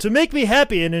belt, to make me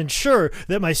happy and ensure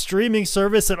that my streaming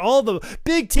service and all the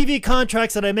big TV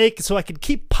contracts that I make, so I can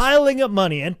keep piling up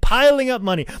money and piling up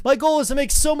money. My goal is to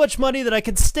make so much money that I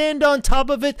can stand on top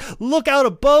of it, look out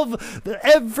above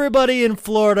everybody in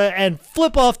Florida, and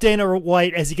flip off Dana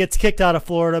White as he gets kicked out of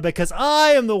Florida, because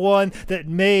I am the one that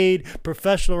made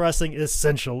professional wrestling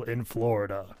essential in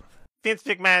Florida. Vince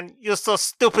McMahon, you're so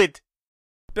stupid.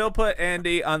 Bill put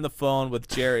Andy on the phone with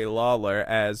Jerry Lawler,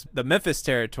 as the Memphis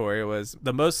territory was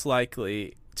the most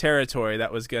likely territory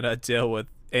that was going to deal with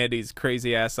Andy's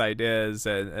crazy ass ideas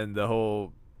and the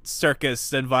whole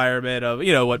circus environment of,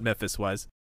 you know, what Memphis was.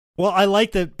 Well, I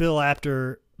like that Bill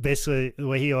Apter, basically the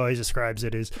way he always describes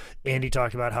it is, Andy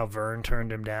talked about how Vern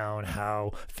turned him down,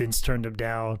 how Vince turned him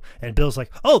down, and Bill's like,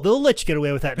 oh, they'll let you get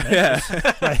away with that in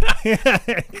Memphis.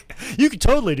 Like, you could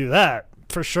totally do that,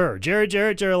 for sure. Jerry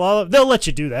Lawler, they'll let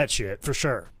you do that shit, for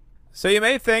sure. So you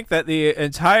may think that the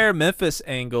entire Memphis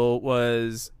angle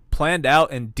was planned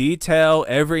out in detail,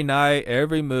 every night,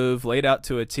 every move laid out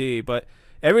to a T, but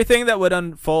everything that would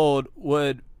unfold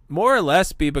would more or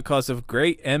less be because of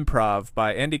great improv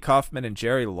by Andy Kaufman and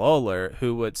Jerry Lawler,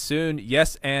 who would soon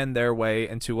yes-and their way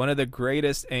into one of the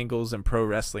greatest angles in pro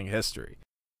wrestling history.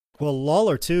 Well,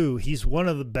 Lawler, too, he's one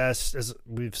of the best, as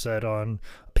we've said on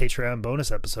Patreon bonus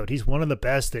episode, he's one of the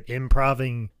best at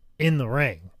improving in the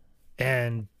ring.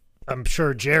 And I'm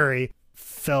sure Jerry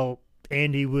felt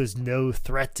Andy was no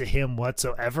threat to him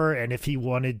whatsoever, and if he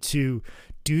wanted to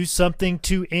do something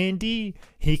to Andy,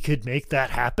 he could make that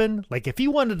happen. Like, if he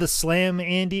wanted to slam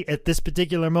Andy at this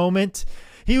particular moment,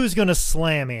 he was going to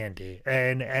slam Andy.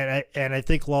 And I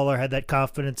think Lawler had that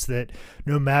confidence that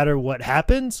no matter what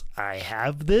happens, I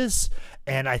have this.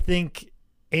 And I think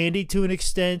Andy, to an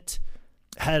extent,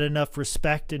 had enough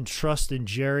respect and trust in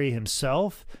Jerry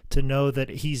himself to know that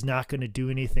he's not going to do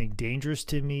anything dangerous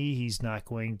to me. He's not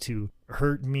going to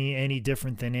hurt me any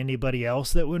different than anybody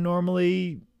else that would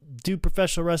normally do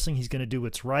professional wrestling. He's going to do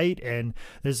what's right, and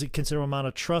there's a considerable amount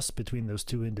of trust between those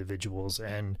two individuals,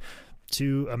 and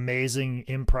two amazing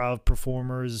improv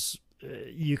performers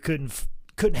you couldn't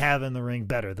have in the ring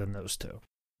better than those two.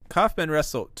 Kaufman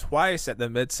wrestled twice at the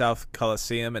Mid-South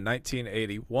Coliseum in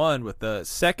 1981, with the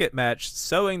second match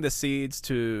sowing the seeds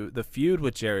to the feud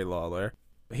with Jerry Lawler.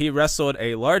 He wrestled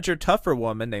a larger, tougher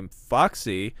woman named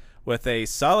Foxy with a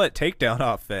solid takedown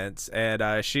offense,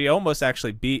 and she almost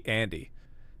actually beat Andy.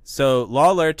 So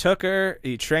Lawler took her,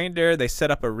 he trained her, they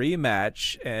set up a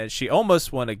rematch, and she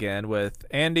almost won again, with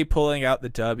Andy pulling out the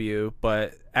W,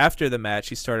 but after the match,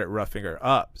 he started roughing her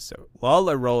up. So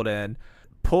Lawler rolled in,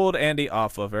 pulled Andy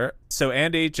off of her, so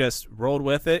Andy just rolled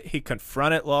with it. He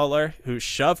confronted Lawler, who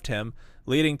shoved him,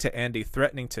 leading to Andy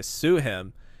threatening to sue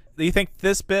him. Do you think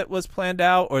this bit was planned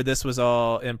out, or this was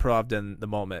all improv in the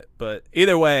moment? But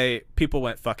either way, people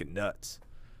went fucking nuts.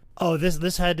 Oh,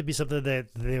 this had to be something that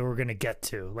they were gonna get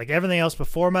to. Like everything else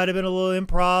before might have been a little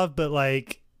improv, but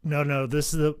like no,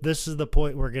 this is the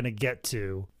point we're gonna get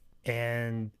to,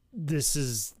 and this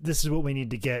is what we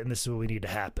need to get, and this is what we need to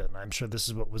happen. I'm sure this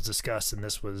is what was discussed, and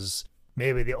this was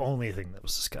maybe the only thing that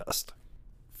was discussed.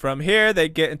 From here, they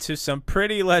get into some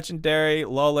pretty legendary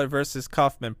Lawler versus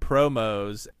Kaufman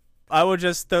promos. I will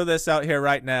just throw this out here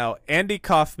right now. Andy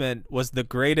Kaufman was the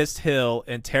greatest heel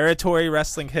in territory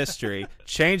wrestling history.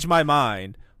 Change my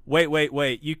mind.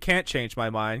 Wait. You can't change my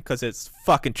mind because it's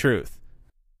fucking truth.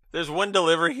 There's one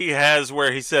delivery he has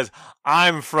where he says,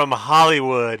 "I'm from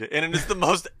Hollywood." And it is the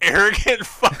most arrogant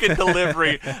fucking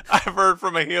delivery I've heard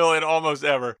from a heel in almost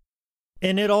ever.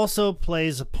 And it also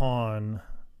plays upon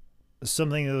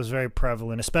something that was very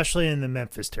prevalent, especially in the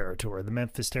Memphis territory. The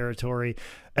Memphis territory,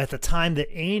 at the time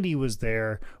that Andy was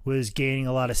there, was gaining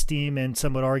a lot of steam, and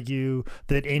some would argue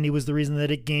that Andy was the reason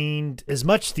that it gained as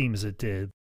much steam as it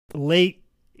did. Late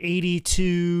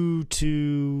 82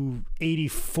 to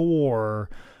 84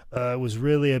 was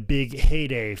really a big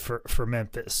heyday for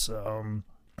Memphis. And,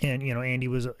 Andy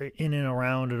was in and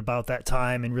around at about that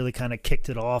time and really kind of kicked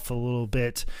it off a little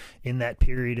bit in that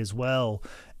period as well.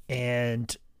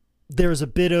 And there was a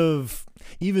bit of,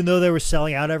 even though they were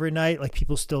selling out every night, like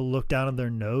people still looked down on their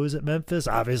nose at Memphis,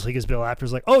 obviously, because Bill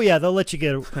Apter's like, oh yeah, they'll let you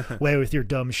get away with your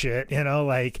dumb shit,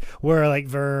 like where like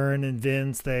Vern and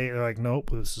Vince, they're like, nope,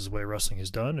 this is the way wrestling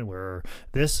is done, and we're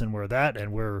this and we're that,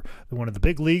 and we're one of the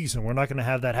big leagues, and we're not going to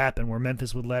have that happen, where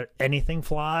Memphis would let anything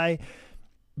fly.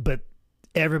 But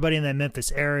everybody in that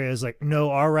Memphis area is like, no,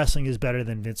 our wrestling is better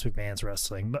than Vince McMahon's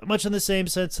wrestling. But much in the same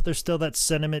sense that there's still that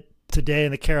sentiment today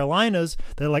in the Carolinas.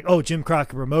 They're like, oh, Jim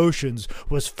Crockett Promotions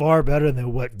was far better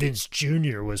than what Vince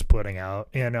Jr. was putting out.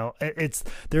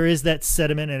 There is that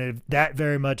sentiment, and that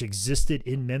very much existed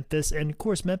in Memphis. And of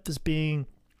course, Memphis being,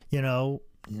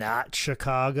 not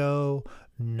Chicago,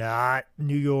 not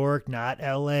New York, not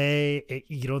LA.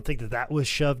 You don't think that was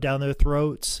shoved down their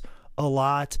throats a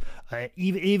lot,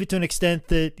 even to an extent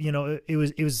that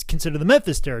it was considered the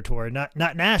Memphis territory, not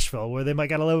Nashville, where they might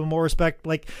get a little bit more respect.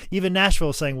 Like even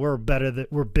Nashville saying we're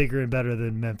bigger and better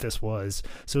than Memphis was.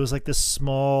 So it was like this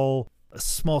small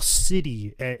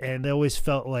city, and they always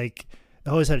felt like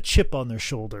they always had a chip on their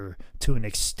shoulder to an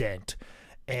extent.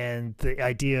 And the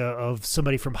idea of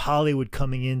somebody from Hollywood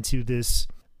coming into this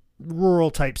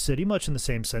rural type city, much in the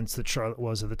same sense that Charlotte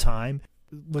was at the time,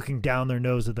 looking down their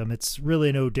nose at them, it's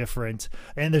really no different.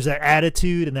 And there's that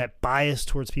attitude and that bias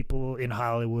towards people in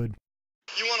Hollywood.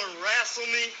 You want to wrestle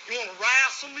me? You want to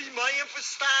wrestle me, Memphis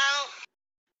style?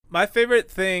 My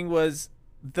favorite thing was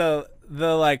the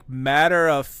like matter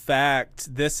of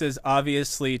fact, this is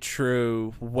obviously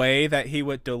true way that he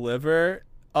would deliver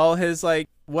all his like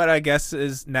what I guess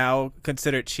is now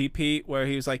considered cheap heat, where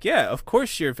he was like, yeah, of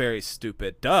course you're very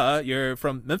stupid. Duh, you're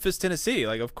from Memphis, Tennessee.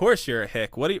 Like, of course you're a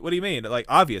hick. What do you mean? Like,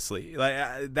 obviously.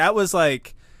 Like, that was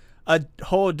like a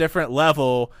whole different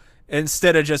level,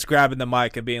 instead of just grabbing the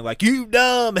mic and being like, you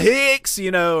dumb hicks,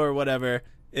 or whatever.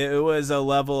 It was a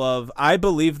level of, I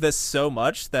believe this so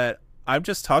much that I'm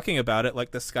just talking about it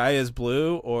like the sky is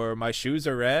blue or my shoes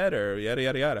are red or yada,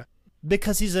 yada, yada.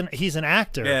 Because he's an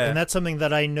actor, yeah. And that's something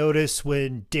that I noticed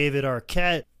when David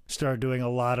Arquette started doing a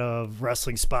lot of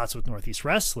wrestling spots with Northeast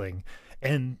Wrestling,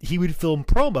 and he would film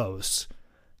promos.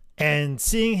 And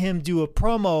seeing him do a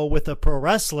promo with a pro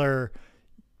wrestler,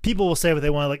 people will say what they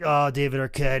want, like, oh, David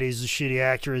Arquette, he's a shitty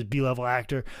actor, he's a B-level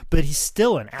actor, but he's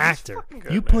still an actor.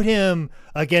 Good, you put him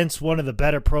against one of the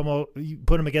better you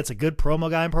put him against a good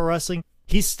promo guy in pro wrestling,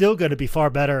 he's still going to be far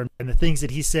better, and the things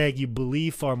that he's saying you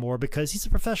believe far more because he's a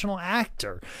professional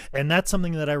actor. And that's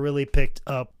something that I really picked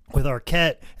up with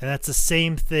Arquette, and that's the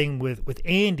same thing with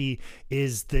Andy,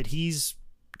 is that he's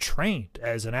trained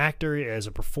as an actor, as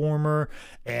a performer,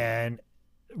 and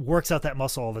works out that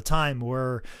muscle all the time,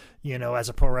 where You know, as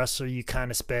a pro wrestler, you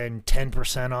kind of spend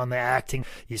 10% on the acting.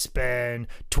 You spend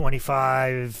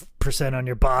 25% on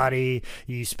your body.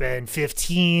 You spend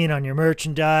 15 on your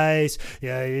merchandise.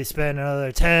 Yeah, you spend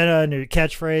another 10 on your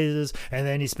catchphrases, and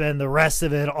then you spend the rest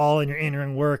of it all in your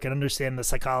in-ring work and understand the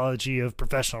psychology of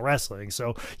professional wrestling.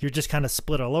 So you're just kind of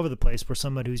split all over the place, where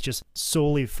someone who's just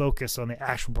solely focused on the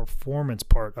actual performance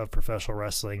part of professional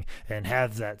wrestling and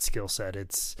have that skill set,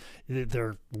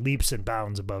 they're leaps and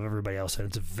bounds above everybody else, and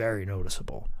it's very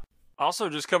noticeable. Also,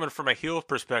 just coming from a heel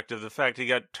perspective, the fact he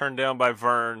got turned down by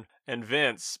Vern and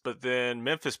Vince, but then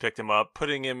Memphis picked him up,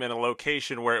 putting him in a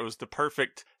location where it was the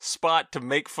perfect spot to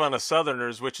make fun of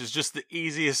Southerners, which is just the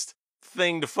easiest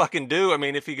thing to fucking do. I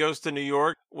mean, if he goes to New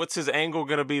York, what's his angle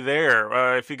going to be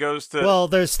there? If he goes to... Well,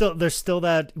 there's still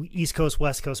that East Coast,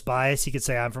 West Coast bias. You could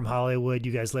say, I'm from Hollywood.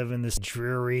 You guys live in this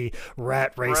dreary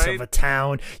rat race of a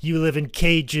town. You live in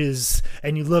cages,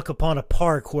 and you look upon a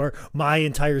park where my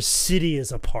entire city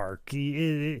is a park.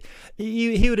 He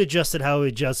would adjust it how he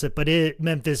adjusts it, but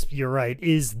Memphis, you're right,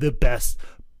 is the best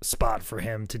spot for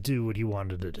him to do what he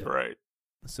wanted to do. Right.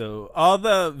 So all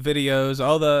the videos,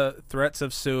 all the threats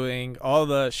of suing, all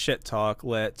the shit talk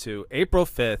led to April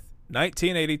 5th,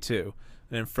 1982,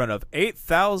 and in front of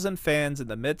 8,000 fans in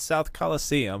the Mid-South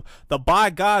Coliseum, the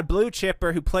by God blue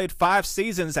chipper who played 5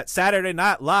 seasons at Saturday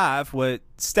Night Live would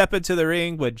step into the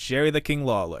ring with Jerry the King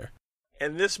Lawler.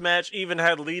 And this match even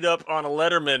had lead up on a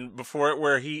Letterman before it,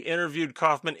 where he interviewed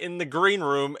Kaufman in the green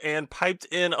room and piped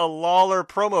in a Lawler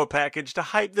promo package to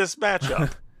hype this match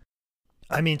up.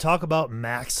 I mean, talk about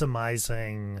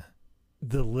maximizing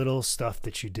the little stuff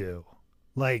that you do.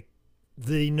 Like,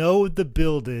 they know what the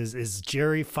build is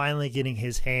Jerry finally getting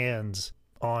his hands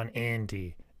on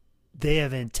Andy. They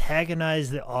have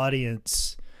antagonized the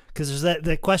audience because there's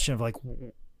that question of, like,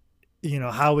 you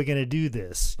know, how are we going to do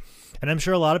this? And I'm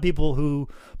sure a lot of people who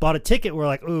bought a ticket were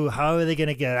like, ooh, how are they going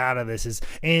to get out of this? Is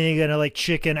Andy going to, like,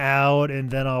 chicken out, and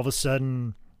then all of a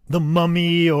sudden the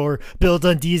Mummy or Bill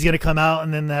Dundee's going to come out,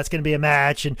 and then that's going to be a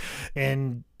match,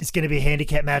 and it's going to be a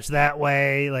handicap match that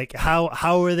way? Like, how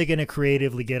are they going to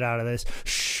creatively get out of this?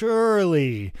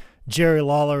 Surely Jerry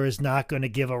Lawler is not going to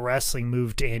give a wrestling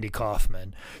move to Andy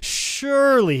Kaufman.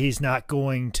 Surely he's not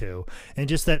going to. And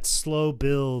just that slow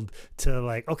build to,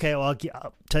 like, okay, well,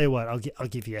 I'll tell you what, I'll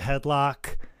give you a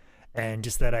headlock, and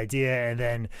just that idea. And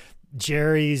then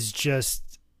Jerry's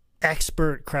just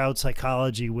expert crowd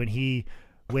psychology when he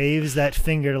waves that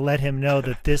finger to let him know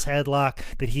that this headlock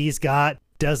that he's got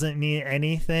doesn't mean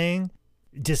anything,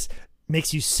 just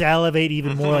makes you salivate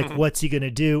even more, like, what's he going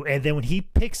to do? And then when he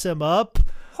picks him up,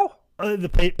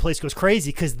 the place goes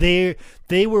crazy, because they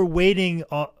were waiting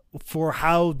for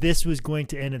how this was going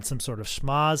to end in some sort of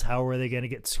schmoz. How were they going to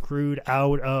get screwed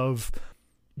out of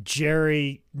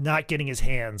Jerry not getting his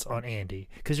hands on Andy?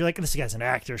 Because you're like, this guy's an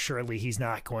actor. Surely he's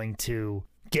not going to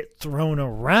get thrown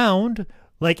around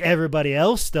like everybody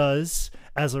else does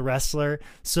as a wrestler.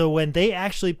 So when they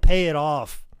actually pay it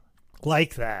off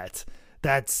like that,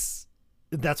 that's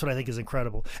what I think is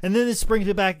incredible. And then this brings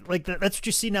it back, like, that's what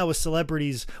you see now with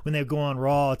celebrities when they go on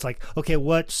Raw. It's like, okay,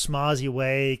 what schmozzy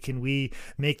way can we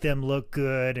make them look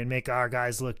good and make our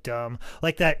guys look dumb?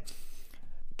 Like that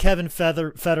Kevin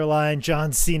Federline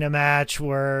John Cena match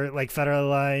where, like,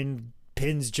 Federline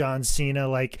pins John Cena.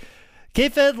 Like,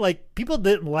 K-Fed, like, people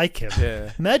didn't like him.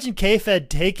 Yeah. Imagine K-Fed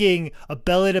taking a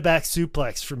belly-to-back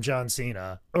suplex from John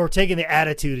Cena, or taking the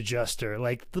Attitude Adjuster.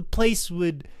 Like, the place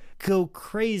would go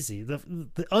crazy.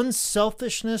 The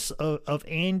unselfishness of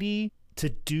Andy to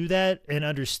do that and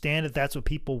understand that that's what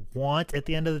people want at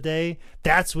the end of the day,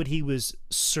 that's what he was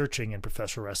searching in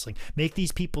professional wrestling. Make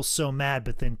these people so mad,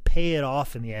 but then pay it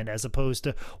off in the end, as opposed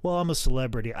to, well, I'm a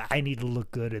celebrity, I need to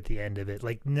look good at the end of it.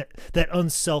 Like, that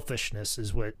unselfishness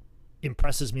is what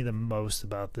impresses me the most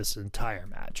about this entire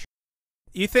match.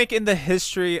 You think in the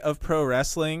history of pro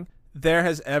wrestling, there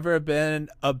has ever been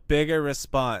a bigger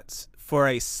response for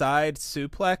a side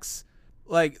suplex?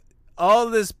 Like,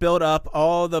 all this build up,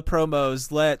 all the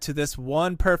promos led to this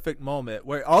one perfect moment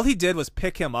where all he did was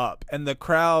pick him up, and the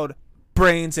crowd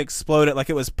brains exploded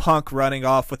like it was Punk running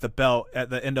off with the belt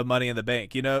at the end of Money in the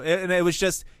Bank, you know? And it was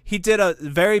just, he did a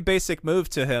very basic move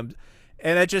to him,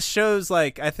 and it just shows,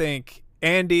 like, I think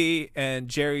Andy and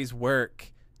Jerry's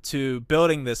work to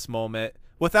building this moment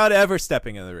without ever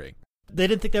stepping in the ring. They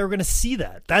didn't think they were going to see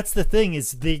that. That's the thing,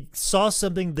 is they saw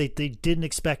something they didn't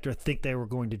expect or think they were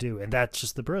going to do, and that's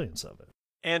just the brilliance of it.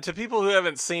 And to people who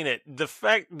haven't seen it,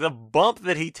 the bump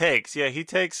that he takes, he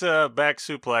takes a back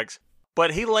suplex,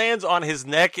 but he lands on his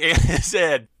neck and his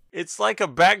head. It's like a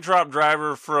backdrop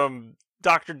driver from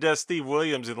Dr. Death Steve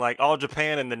Williams in, like, All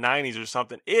Japan in the 90s or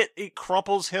something. It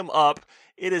crumples him up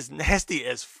It is nasty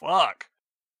as fuck.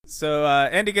 So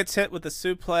Andy gets hit with the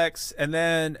suplex, and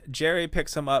then Jerry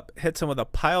picks him up, hits him with a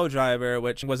pile driver,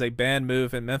 which was a banned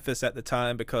move in Memphis at the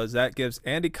time because that gives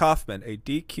Andy Kaufman a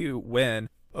DQ win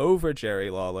over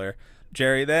Jerry Lawler.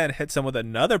 Jerry then hits him with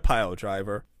another pile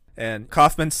driver, and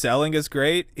Kaufman's selling is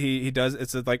great. He does,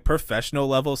 it's like professional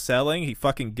level selling. He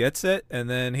fucking gets it, and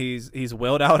then he's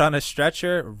wheeled out on a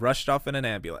stretcher, rushed off in an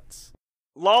ambulance.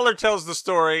 Lawler tells the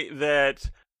story that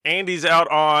Andy's out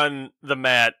on the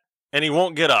mat and he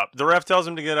won't get up. The ref tells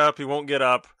him to get up, he won't get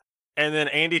up, and then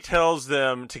Andy tells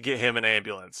them to get him an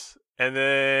ambulance. And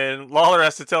then Lawler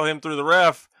has to tell him through the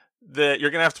ref that you're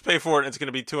going to have to pay for it and it's going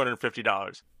to be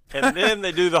 $250. And then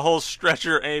they do the whole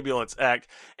stretcher ambulance act.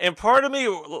 And part of me,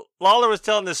 Lawler was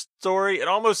telling this story, it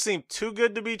almost seemed too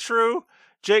good to be true.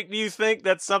 Jake, do you think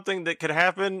that's something that could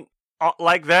happen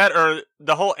like that? Or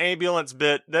the whole ambulance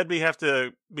bit, that'd have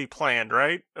to be planned,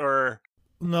 right? Or...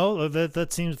 No,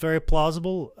 that seems very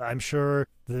plausible. I'm sure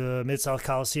the Mid-South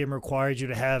Coliseum required you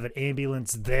to have an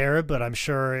ambulance there, but I'm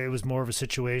sure it was more of a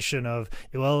situation of,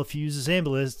 well, if you use this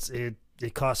ambulance, it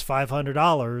costs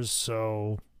 $500.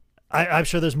 So I'm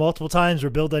sure there's multiple times where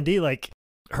Bill Dundee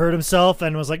hurt himself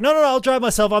and was like, no, I'll drive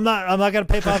myself. I'm not gonna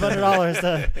pay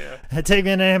 $500 to take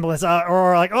me in an ambulance.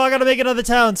 Or like, oh, I gotta make another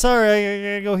town. Sorry, I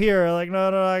gotta go here. Like,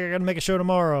 no, I gotta make a show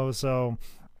tomorrow. So.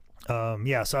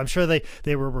 So I'm sure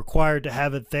they were required to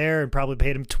have it there and probably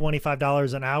paid him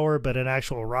 $25 an hour, but an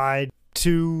actual ride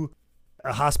to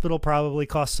a hospital probably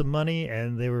cost some money,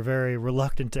 and they were very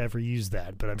reluctant to ever use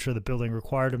that. But I'm sure the building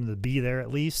required him to be there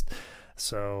at least.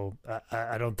 So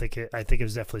I don't think it. I think it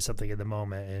was definitely something in the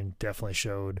moment, and definitely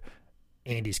showed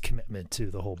Andy's commitment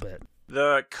to the whole bit.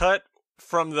 The cut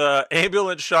from the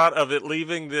ambulance shot of it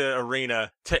leaving the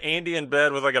arena to Andy in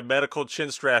bed with like a medical chin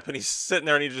strap, and he's sitting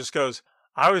there and he just goes,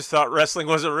 I always thought wrestling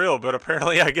wasn't real, but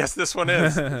apparently I guess this one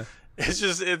is.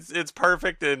 It's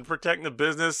perfect in protecting the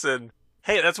business. And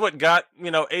hey, that's what got,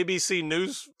 ABC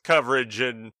News coverage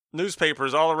and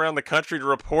newspapers all around the country to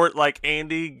report like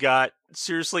Andy got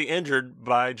seriously injured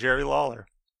by Jerry Lawler.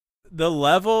 The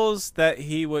levels that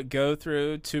he would go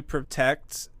through to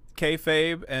protect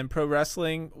kayfabe and pro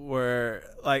wrestling were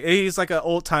like, he's like an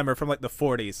old timer from like the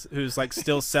 40s who's like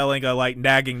still selling a like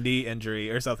nagging knee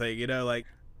injury or something, like.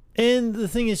 And the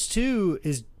thing is, too,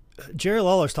 is Jerry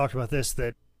Lawler's talked about this,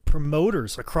 that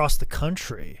promoters across the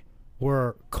country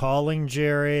were calling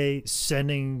Jerry,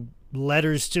 sending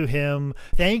letters to him,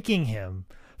 thanking him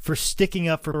for sticking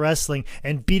up for wrestling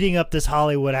and beating up this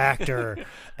Hollywood actor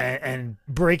and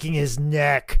breaking his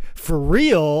neck for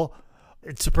real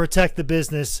to protect the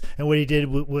business. And what he did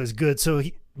was good. So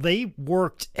they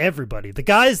worked everybody. The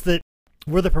guys that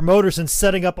were the promoters and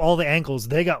setting up all the angles,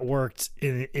 they got worked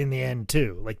in the end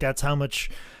too. Like, that's how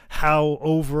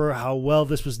well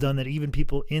this was done, that even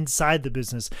people inside the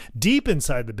business, deep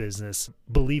inside the business,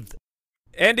 believed it.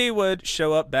 Andy would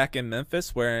show up back in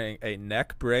Memphis wearing a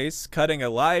neck brace, cutting a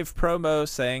live promo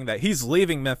saying that he's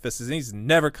leaving Memphis and he's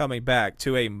never coming back,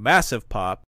 to a massive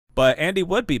pop. But Andy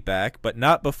would be back, but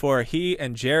not before he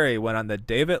and Jerry went on the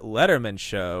David Letterman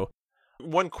show.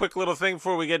 One quick little thing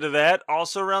before we get to that.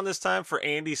 Also around this time for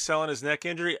Andy selling his neck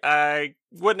injury, I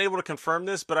wasn't able to confirm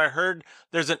this, but I heard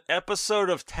there's an episode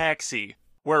of Taxi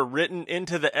where written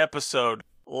into the episode,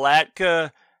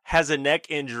 Latka has a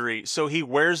neck injury, so he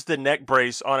wears the neck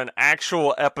brace on an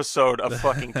actual episode of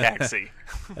fucking Taxi.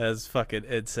 That's fucking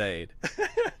insane.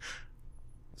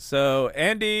 So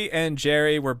Andy and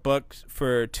Jerry were booked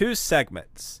for 2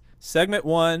 segments. Segment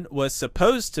 1 was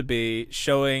supposed to be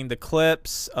showing the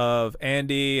clips of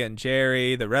Andy and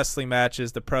Jerry, the wrestling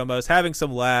matches, the promos, having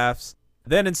some laughs.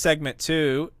 Then in segment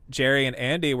 2, Jerry and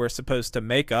Andy were supposed to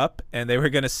make up, and they were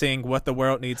going to sing What the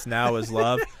World Needs Now Is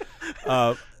Love.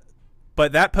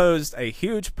 But that posed a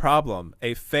huge problem.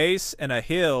 A face and a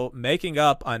heel making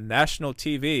up on national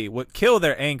TV would kill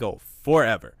their angle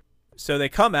forever. So they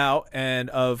come out, and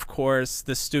of course,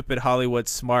 the stupid Hollywood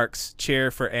smarks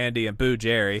cheer for Andy and boo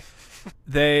Jerry.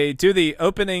 They do the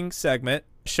opening segment,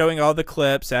 showing all the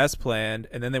clips as planned,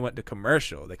 and then they went to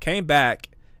commercial. They came back,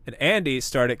 and Andy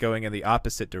started going in the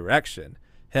opposite direction.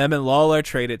 Him and Lawler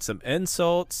traded some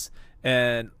insults,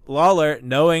 and Lawler,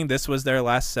 knowing this was their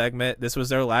last segment, this was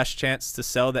their last chance to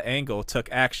sell the angle, took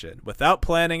action. Without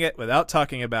planning it, without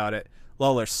talking about it,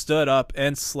 Lawler stood up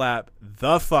and slapped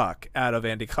the fuck out of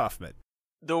Andy Kaufman.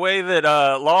 The way that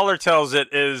Lawler tells it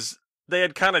is they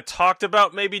had kind of talked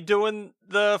about maybe doing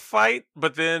the fight,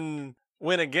 but then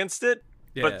went against it.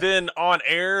 Yeah. But then on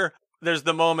air, there's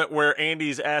the moment where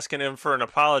Andy's asking him for an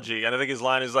apology. And I think his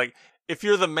line is like, if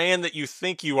you're the man that you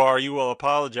think you are, you will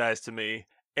apologize to me.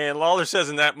 And Lawler says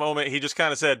in that moment, he just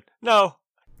kind of said, no.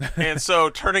 And so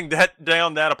turning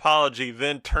down that apology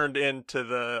then turned into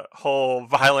the whole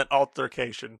violent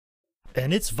altercation.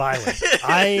 And it's violent.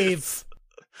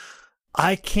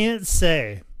 I can't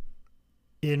say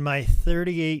in my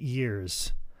 38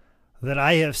 years that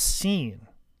I have seen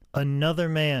another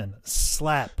man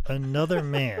slap another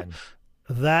man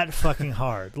that fucking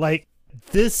hard. Like,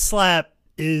 this slap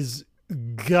is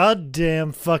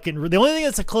goddamn fucking... The only thing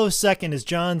that's a close second is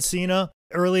John Cena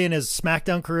early in his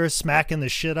SmackDown career smacking the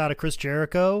shit out of Chris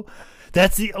Jericho.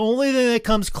 That's the only thing that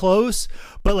comes close.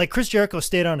 But, like, Chris Jericho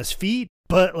stayed on his feet.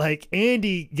 But, like,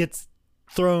 Andy gets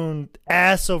thrown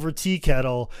ass over tea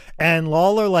kettle, and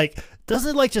Lawler, like,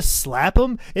 doesn't, like, just slap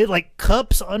him. It, like,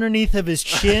 cups underneath of his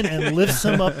chin and lifts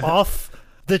him up off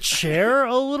the chair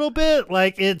a little bit.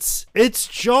 Like, it's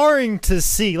jarring to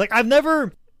see. Like, I've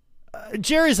never...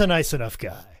 Jerry's a nice enough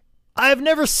guy. I've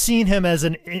never seen him as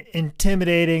an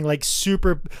intimidating, like,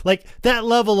 super... Like, that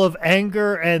level of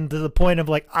anger and to the point of,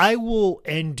 like, I will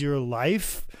end your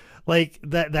life... Like,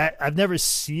 that I've never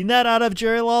seen that out of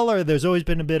Jerry Lawler. There's always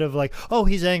been a bit of like, oh,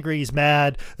 he's angry, he's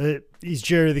mad, he's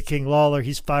Jerry the King Lawler,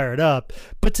 he's fired up.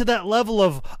 But to that level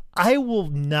of, I will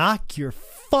knock your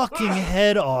fucking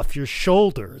head off your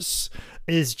shoulders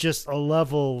is just a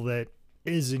level that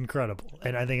is incredible.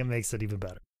 And I think it makes it even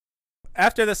better.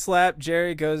 After the slap,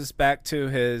 Jerry goes back to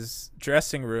his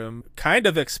dressing room, kind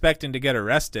of expecting to get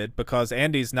arrested because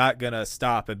Andy's not going to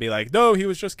stop and be like, no, he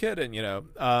was just kidding, you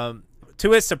know.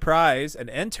 To his surprise, an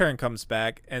intern comes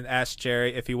back and asks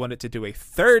Jerry if he wanted to do a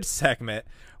third segment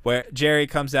where Jerry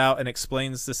comes out and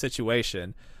explains the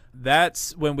situation.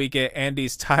 That's when we get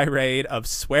Andy's tirade of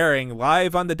swearing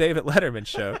live on the David Letterman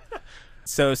show.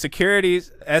 So security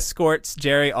escorts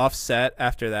Jerry off set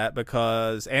after that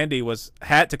because Andy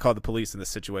had to call the police in this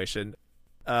situation.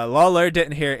 Lawler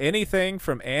didn't hear anything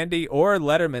from Andy or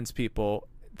Letterman's people.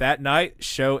 That night,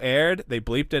 show aired, they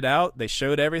bleeped it out, they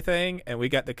showed everything, and we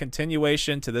got the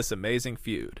continuation to this amazing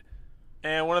feud.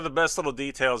 And one of the best little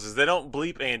details is they don't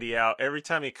bleep Andy out. Every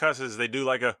time he cusses, they do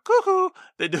like a cuckoo.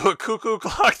 They do a cuckoo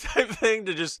clock type thing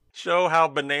to just show how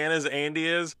bananas Andy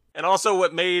is. And also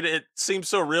what made it seem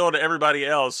so real to everybody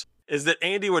else is that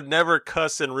Andy would never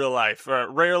cuss in real life,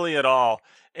 rarely at all.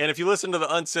 And if you listen to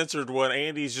the uncensored one,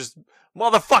 Andy's just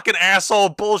motherfucking asshole,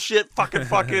 bullshit,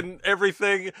 fucking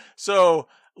everything. So...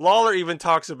 Lawler even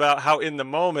talks about how in the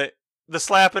moment, the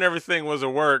slap and everything was a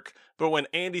work, but when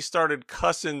Andy started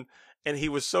cussing and he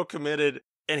was so committed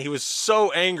and he was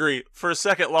so angry, for a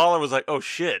second Lawler was like, oh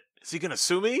shit, is he going to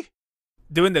sue me?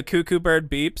 Doing the cuckoo bird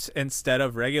beeps instead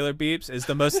of regular beeps is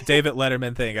the most David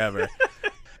Letterman thing ever.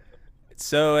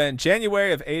 So in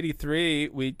January of '83,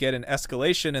 we get an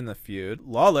escalation in the feud.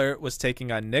 Lawler was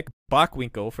taking on Nick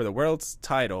Bockwinkel for the world's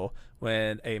title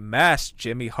when a masked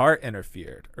Jimmy Hart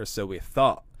interfered, or so we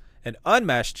thought. An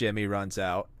unmasked Jimmy runs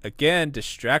out, again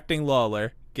distracting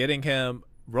Lawler, getting him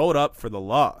rolled up for the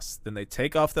loss. Then they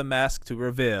take off the mask to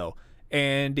reveal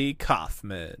Andy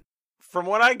Kaufman. From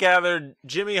what I gathered,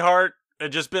 Jimmy Hart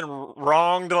had just been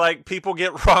wronged like people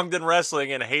get wronged in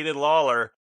wrestling and hated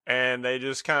Lawler. And they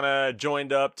just kind of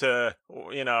joined up to,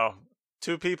 you know,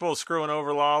 two people screwing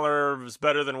over Lawler was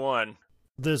better than one.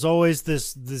 There's always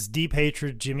this deep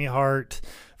hatred, Jimmy Hart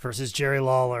versus Jerry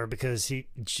Lawler, because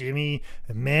Jimmy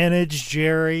managed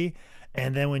Jerry,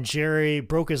 and then when Jerry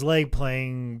broke his leg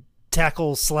playing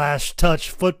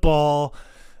tackle/touch football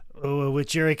with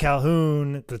Jerry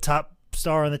Calhoun, the top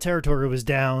star in the territory was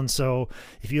down. So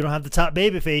if you don't have the top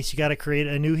babyface, you got to create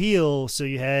a new heel. So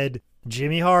you had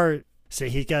Jimmy Hart say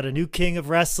he got a new king of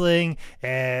wrestling,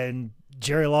 and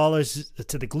Jerry Lawler's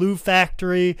to the glue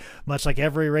factory, much like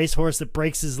every racehorse that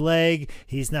breaks his leg.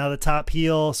 He's now the top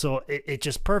heel. So it's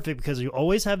just perfect because you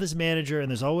always have this manager and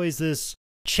there's always this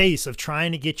chase of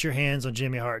trying to get your hands on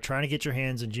Jimmy Hart, trying to get your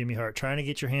hands on Jimmy Hart, trying to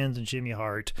get your hands on Jimmy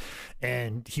Hart.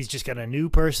 And he's just got a new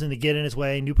person to get in his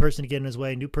way, new person to get in his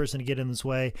way, new person to get in his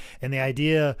way. And the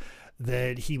idea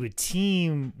that he would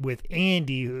team with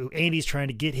Andy, who Andy's trying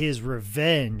to get his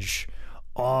revenge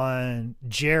on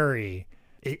Jerry,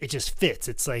 it just fits.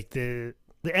 It's like the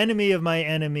enemy of my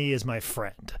enemy is my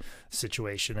friend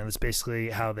situation, and it's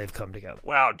basically how they've come together.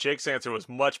 Wow, Jake's answer was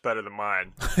much better than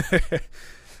mine.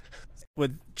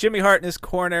 With Jimmy Hart in his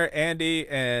corner, Andy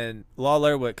and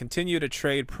Lawler would continue to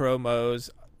trade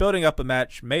promos, building up a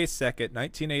match May 2nd,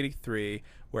 1983,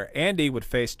 where Andy would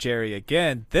face Jerry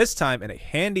again, this time in a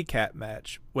handicap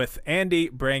match, with Andy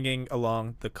bringing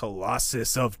along the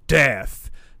Colossus of Death,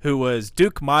 who was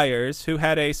Duke Myers, who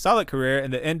had a solid career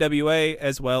in the NWA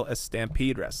as well as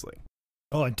Stampede Wrestling.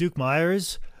 Oh, and Duke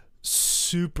Myers,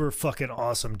 super fucking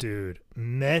awesome dude.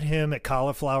 Met him at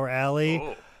Cauliflower Alley.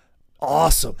 Oh.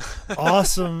 Awesome.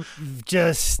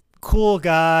 Just cool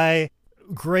guy,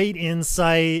 great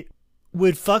insight,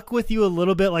 would fuck with you a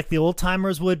little bit like the old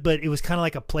timers would, but it was kind of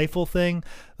like a playful thing.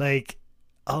 Like,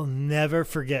 I'll never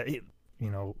forget. You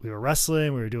know, we were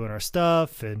wrestling, we were doing our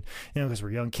stuff, and, you know, because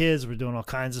we're young kids, we're doing all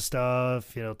kinds of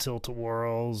stuff, you know,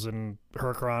 tilt-a-whirls and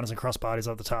hurricanrans and cross bodies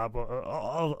off the top,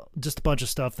 just a bunch of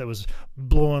stuff that was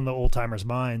blowing the old-timers'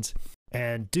 minds.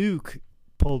 And Duke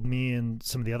pulled me and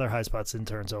some of the other high spots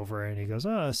interns over, and he goes,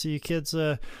 "Oh, I see you kids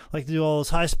like to do all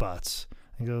those high spots."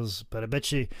 He goes, "But I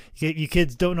bet you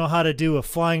kids don't know how to do a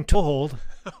flying toe hold."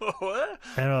 What?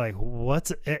 And I'm like,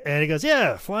 "What's it?" And he goes,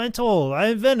 "Yeah, flying toe hold. I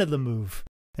invented the move."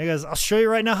 And he goes, "I'll show you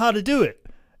right now how to do it."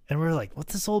 And we're like,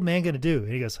 "What's this old man going to do?"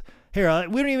 And he goes, "Here,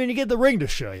 we don't even need to get the ring to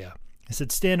show you." I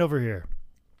said, "Stand over here."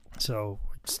 So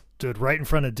we stood right in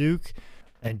front of Duke,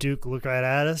 and Duke looked right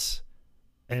at us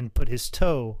and put his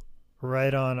toe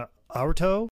right on our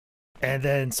toe and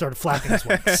then started flapping his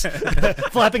wings.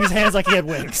 Flapping his hands like he had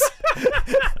wings.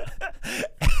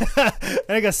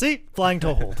 And I go, "See? Flying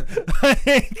toe hold."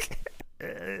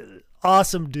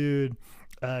 Awesome dude.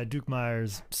 Duke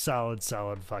Myers, solid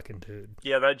fucking dude.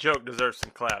 Yeah, that joke deserves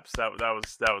some claps. That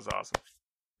was awesome.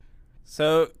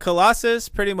 So Colossus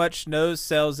pretty much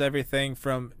sells everything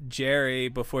from Jerry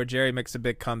before Jerry makes a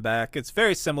big comeback. It's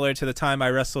very similar to the time I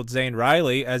wrestled Zane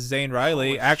Riley, as Zane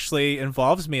Riley actually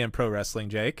involves me in pro wrestling,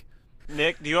 Jake.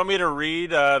 Nick, do you want me to read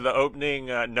the opening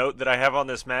note that I have on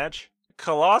this match?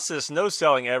 Colossus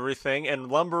selling everything and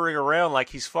lumbering around like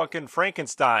he's fucking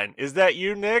Frankenstein. Is that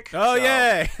you, Nick? Oh,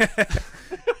 yay!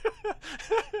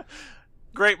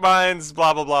 Great minds,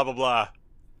 blah, blah, blah, blah, blah.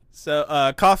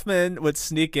 So Kaufman would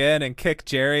sneak in and kick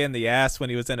Jerry in the ass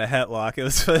when he was in a headlock. It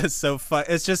was so fun.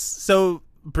 It's just so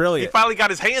brilliant. He finally got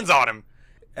his hands on him.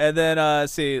 And then,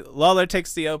 Lawler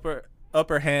takes the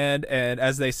upper hand and,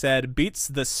 as they said, beats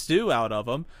the stew out of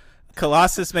him.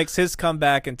 Colossus makes his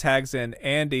comeback and tags in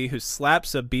Andy, who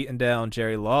slaps a beaten down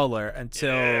Jerry Lawler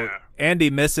until Andy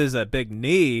misses a big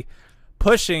knee,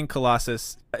 pushing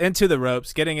Colossus into the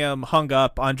ropes, getting him hung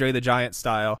up Andre the Giant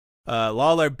style.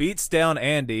 Lawler beats down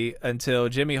Andy until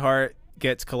Jimmy Hart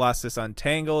gets Colossus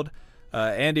untangled.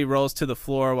 Andy rolls to the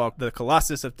floor while the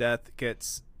Colossus of Death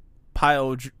gets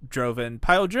pile driven.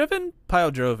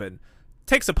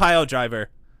 Takes a pile driver.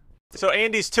 So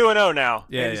Andy's 2-0 now.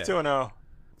 Yeah, Andy's 2-0.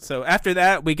 So after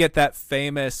that, we get that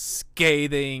famous,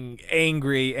 scathing,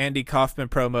 angry Andy Kaufman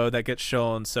promo that gets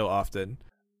shown so often.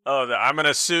 Oh, I'm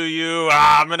gonna sue you.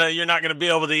 You're not gonna be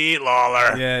able to eat,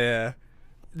 Lawler. Yeah.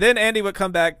 Then Andy would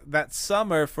come back that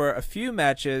summer for a few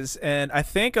matches, and I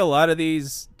think a lot of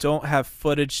these don't have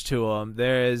footage to them.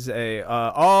 There is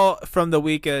all from the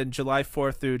weekend, July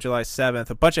 4th through July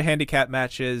 7th, a bunch of handicap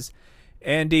matches.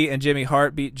 Andy and Jimmy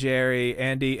Hart beat Jerry.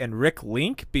 Andy and Rick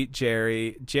Link beat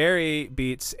Jerry. Jerry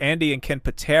beats Andy and Ken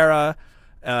Patera.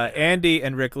 Andy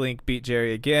and Rick Link beat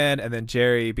Jerry again, and then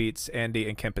Jerry beats Andy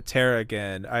and Ken Patera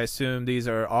again. I assume these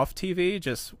are off TV,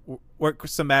 just work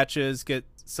some matches, get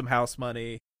some house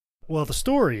money. Well, the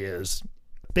story is,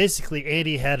 basically,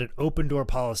 Andy had an open door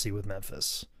policy with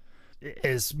Memphis.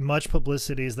 As much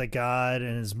publicity as they got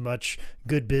and as much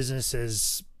good business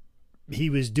as he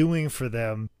was doing for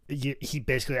them, he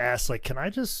basically asked, like, "Can I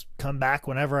just come back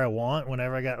whenever I want,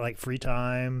 whenever I got like free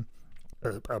time,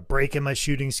 a break in my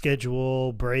shooting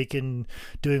schedule, break in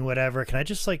doing whatever? Can I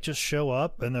just show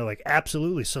up?" And they're like,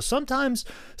 "Absolutely." So sometimes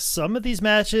some of these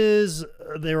matches,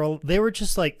 they were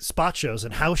just like spot shows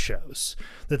and house shows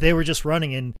that they were just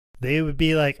running, and they would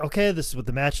be like, "Okay, this is what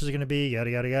the matches are going to be,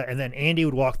 yada, yada, yada." And then Andy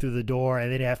would walk through the door,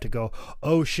 and they'd have to go,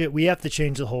 "Oh shit, we have to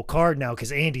change the whole card now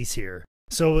because Andy's here."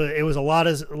 So it was a lot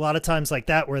of times like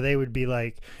that where they would be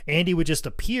like, Andy would just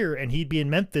appear and he'd be in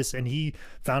Memphis, and he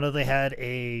found out they had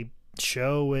a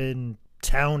show in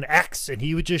town X, and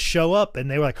he would just show up, and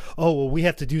they were like, "Oh, well, we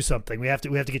have to do something. We have to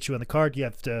get you on the card. You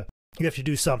have to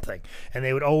do something." And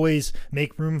they would always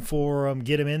make room for him,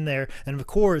 get him in there. And of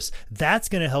course, that's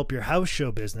going to help your house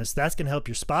show business. That's going to help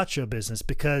your spot show business,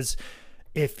 because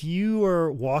if you are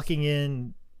walking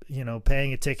in,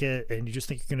 paying a ticket, and you just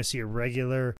think you're going to see a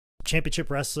regular championship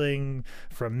wrestling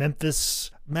from Memphis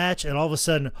match, and all of a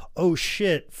sudden, oh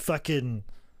shit, fucking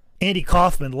Andy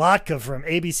Kaufman, Latka from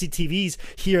ABC TV's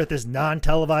here at this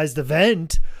non-televised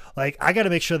event. Like, I got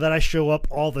to make sure that I show up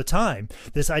all the time.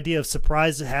 This idea of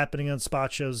surprises happening on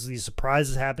spot shows, these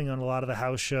surprises happening on a lot of the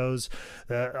house shows,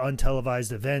 the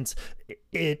untelevised events,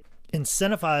 it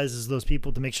incentivizes those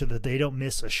people to make sure that they don't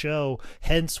miss a show.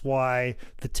 Hence why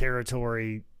the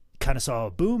territory kind of saw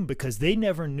a boom, because they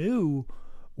never knew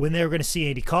when they were going to see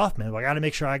Andy Kaufman. Like, I got to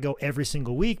make sure I go every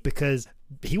single week, because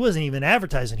he wasn't even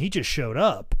advertising. He just showed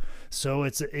up. So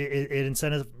it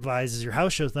incentivizes your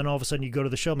house shows. Then all of a sudden you go to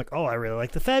the show, I'm like, oh, I really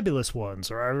like the Fabulous Ones,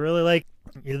 or I really like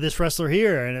this wrestler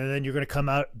here. And then you're going to come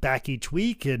out back each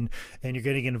week, and you're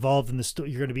going to get involved in the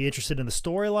you're going to be interested in the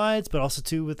storylines, but also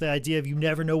too with the idea of you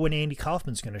never know when Andy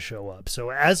Kaufman's going to show up. So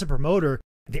as a promoter,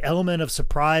 the element of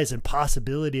surprise and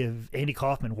possibility of Andy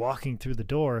Kaufman walking through the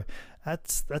door,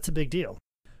 that's a big deal.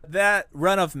 That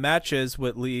run of matches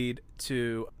would lead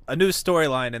to a new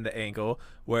storyline in the angle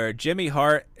where Jimmy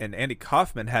Hart and Andy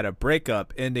Kaufman had a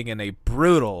breakup ending in a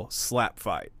brutal slap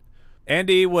fight.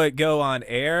 Andy would go on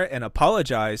air and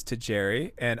apologize to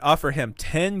Jerry and offer him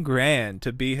 $10,000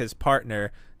 to be his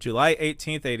partner July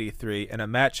 18th, 83 in a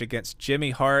match against Jimmy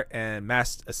Hart and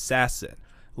Masked Assassin.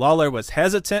 Lawler was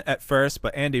hesitant at first,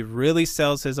 but Andy really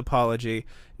sells his apology.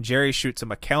 Jerry shoots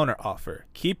him a counter offer.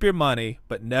 Keep your money,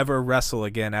 but never wrestle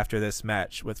again after this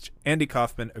match, which Andy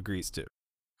Kaufman agrees to.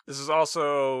 This is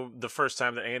also the first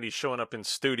time that Andy's showing up in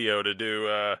studio to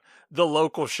do the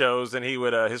local shows, and he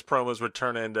would his promos would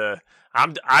turn into,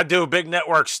 I do big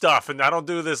network stuff, and I don't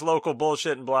do this local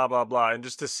bullshit and blah, blah, blah. And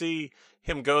just to see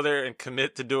him go there and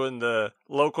commit to doing the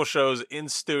local shows in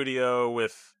studio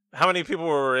with, how many people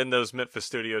were in those Memphis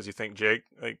studios, you think, Jake?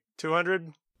 Like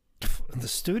 200? The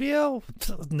studio?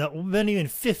 No, not even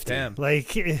 50. Damn.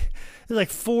 Like, there's like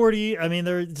 40. I mean,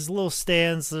 there's little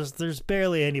stands. There's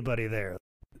barely anybody there.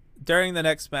 During the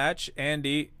next match,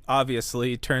 Andy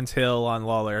obviously turns heel on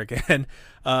Lawler again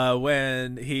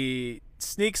when he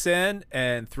sneaks in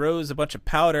and throws a bunch of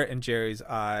powder in Jerry's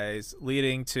eyes,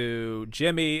 leading to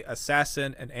Jimmy,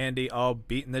 Assassin, and Andy all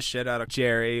beating the shit out of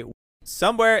Jerry.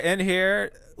 Somewhere in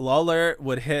here, Lawler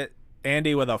would hit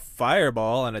Andy with a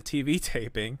fireball on a TV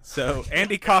taping. So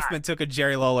Andy Kaufman took a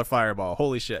Jerry Lawler fireball.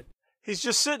 Holy shit. He's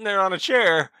just sitting there on a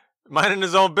chair, minding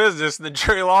his own business, and then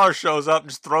Jerry Lawler shows up and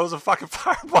just throws a fucking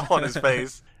fireball on his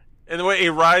face. And the way he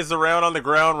writhes around on the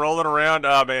ground, rolling around,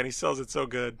 oh man, he sells it so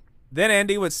good. Then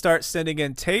Andy would start sending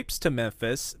in tapes to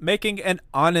Memphis, making an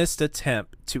honest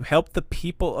attempt to help the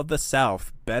people of the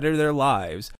South better their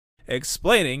lives,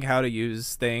 explaining how to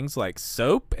use things like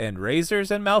soap and razors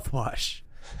and mouthwash.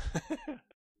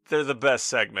 They're the best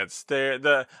segments. They're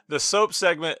the soap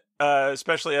segment,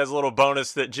 especially as a little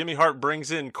bonus that Jimmy Hart brings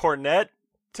in Cornette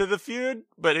to the feud,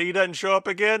 but he doesn't show up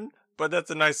again. But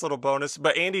that's a nice little bonus.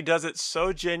 But Andy does it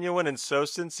so genuine and so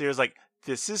sincere. It's like,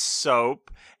 this is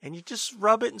soap, and you just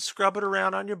rub it and scrub it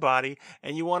around on your body,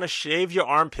 and you want to shave your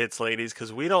armpits, ladies,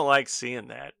 because we don't like seeing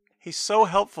that. He's so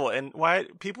helpful, and why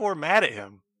people were mad at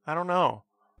him, I don't know.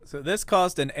 So this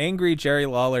caused an angry Jerry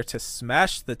Lawler to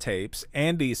smash the tapes,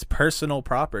 Andy's personal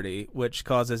property, which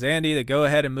causes Andy to go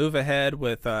ahead and move ahead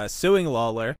with suing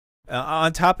Lawler.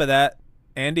 On top of that,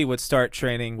 Andy would start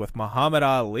training with Muhammad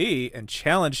Ali and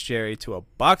challenge Jerry to a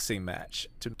boxing match.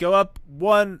 To go up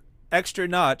one extra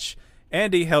notch,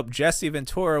 Andy helped Jesse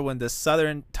Ventura win the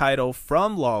Southern title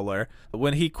from Lawler.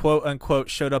 When he quote-unquote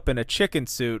showed up in a chicken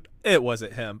suit, it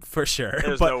wasn't him, for sure.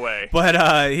 There's no way.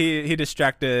 But he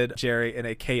distracted Jerry in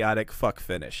a chaotic fuck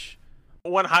finish.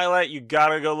 One highlight you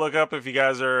gotta go look up if you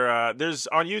guys are, there's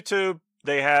on YouTube,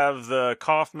 they have the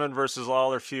Kaufman versus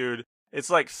Lawler feud. It's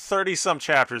like 30-some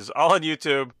chapters, all on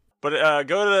YouTube. But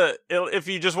go to if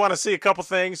you just want to see a couple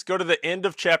things, go to the end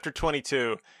of chapter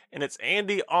 22, and it's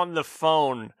Andy on the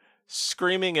phone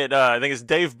screaming at, I think it's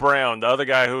Dave Brown, the other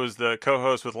guy who was the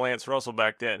co-host with Lance Russell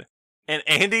back then. And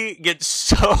Andy gets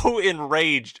so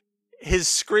enraged. His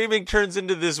screaming turns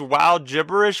into this wild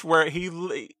gibberish where he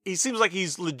seems like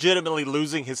he's legitimately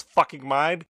losing his fucking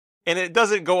mind. And it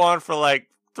doesn't go on for like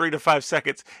 3 to 5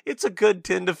 seconds. It's a good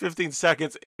 10 to 15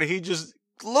 seconds. He just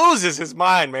loses his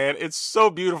mind, man. It's so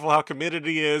beautiful how committed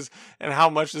he is and how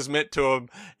much this meant to him.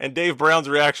 And Dave Brown's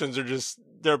reactions are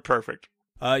they're perfect.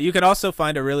 You can also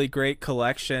find a really great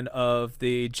collection of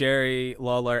the Jerry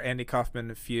Lawler Andy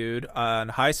Kaufman feud on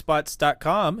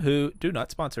highspots.com, who do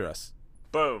not sponsor us.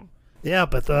 Boom. Yeah,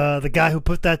 but the guy who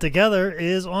put that together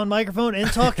is on microphone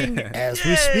and talking as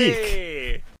we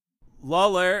speak.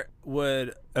 Lawler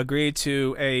would agree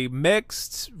to a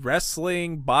mixed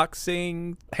wrestling,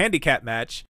 boxing, handicap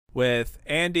match with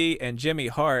Andy and Jimmy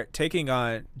Hart taking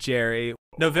on Jerry.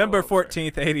 November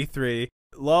 14th, 83.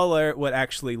 Lawler would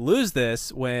actually lose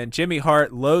this when Jimmy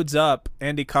Hart loads up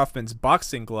Andy Kaufman's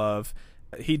boxing glove.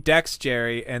 He decks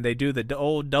Jerry, and they do the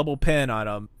old double pin on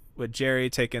him, with Jerry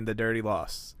taking the dirty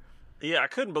loss. Yeah, I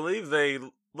couldn't believe they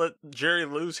let Jerry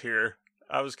lose here.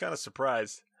 I was kind of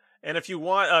surprised. And if you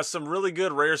want some really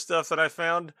good rare stuff that I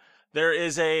found, there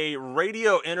is a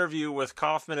radio interview with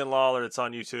Kaufman and Lawler. It's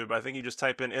on YouTube. I think you just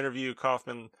type in interview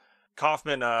Kaufman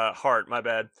Hart, my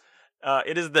bad.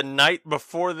 It is the night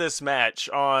before this match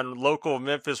on local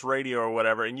Memphis radio or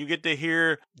whatever, and you get to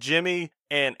hear Jimmy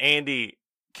and Andy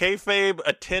kayfabe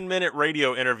a 10-minute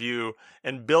radio interview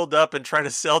and build up and try to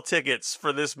sell tickets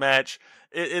for this match.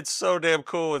 It's so damn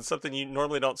cool and something you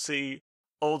normally don't see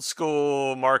old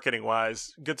school marketing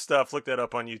wise. Good stuff. Look that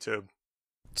up on YouTube.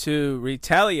 To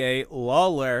retaliate,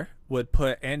 Lawler would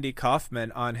put Andy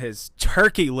Kaufman on his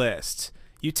turkey list.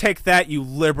 You take that, you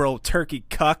liberal turkey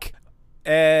cuck.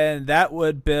 And that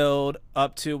would build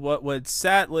up to what would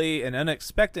sadly and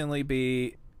unexpectedly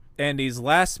be Andy's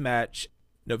last match.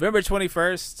 November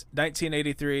 21st,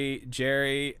 1983,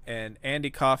 Jerry and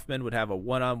Andy Kaufman would have a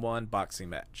one-on-one boxing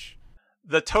match.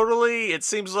 It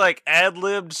seems like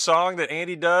ad-libbed song that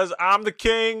Andy does, "I'm the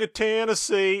king of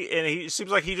Tennessee," and it seems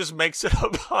like he just makes it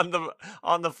up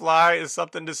on the fly. Is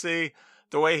something to see.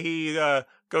 The way he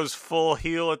goes full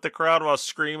heel at the crowd while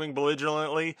screaming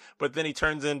belligerently, but then he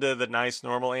turns into the nice,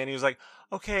 normal Andy. He's like,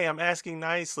 "Okay, I'm asking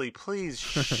nicely, please,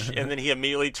 shh." And then he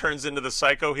immediately turns into the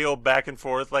psycho heel back and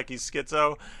forth like he's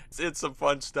schizo. It's some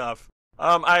fun stuff.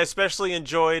 I especially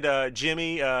enjoyed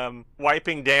Jimmy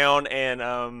wiping down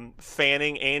and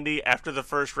fanning Andy after the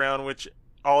first round, which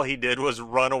all he did was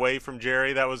run away from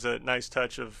Jerry. That was a nice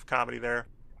touch of comedy there.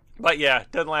 But yeah,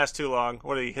 doesn't last too long.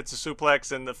 He hits a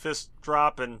suplex and the fist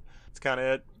drop, and it's kind of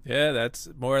it. Yeah, that's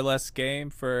more or less game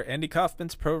for Andy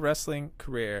Kaufman's pro wrestling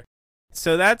career.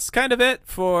 So that's kind of it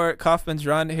for Kaufman's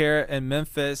run here in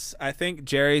Memphis. I think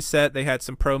Jerry said they had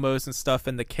some promos and stuff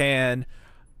in the can,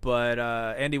 but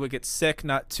Andy would get sick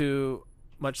not too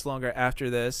much longer after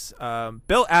this.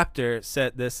 Bill Apter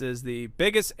said this is the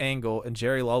biggest angle in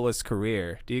Jerry Lawler's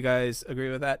career. Do you guys agree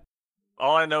with that?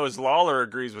 All I know is Lawler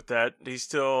agrees with that. He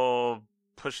still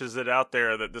pushes it out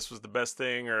there that this was the best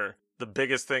thing or the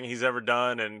biggest thing he's ever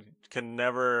done, and can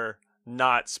never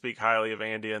not speak highly of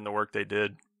Andy and the work they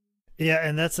did. Yeah,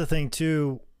 and that's the thing,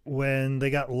 too. When they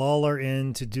got Lawler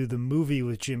in to do the movie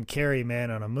with Jim Carrey,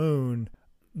 Man on a Moon,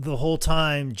 the whole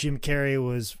time Jim Carrey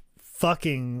was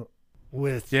fucking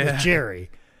with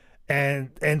Jerry and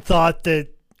thought that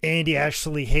Andy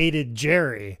actually hated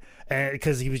Jerry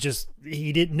because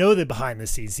he didn't know the behind the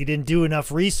scenes. He didn't do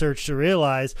enough research to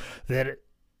realize that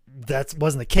that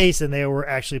wasn't the case and they were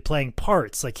actually playing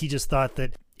parts. Like, he just thought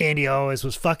that Andy always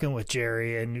was fucking with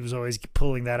Jerry and he was always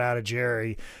pulling that out of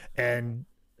Jerry. And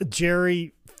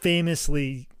Jerry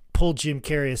famously pulled Jim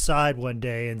Carrey aside one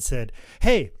day and said,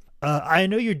 "Hey, I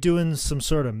know you're doing some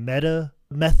sort of meta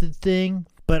method thing,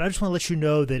 but I just want to let you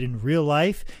know that in real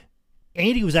life,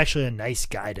 Andy was actually a nice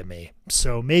guy to me.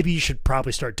 So maybe you should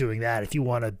probably start doing that if you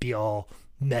want to be all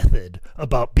method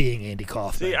about being Andy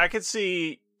Kaufman." See, I could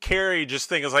see Carrey just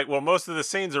thinking, like, well, most of the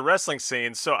scenes are wrestling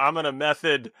scenes, so I'm going to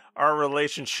method our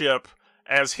relationship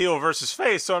as heel versus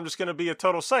face, so I'm just going to be a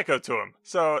total psycho to him.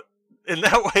 So in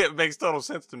that way, it makes total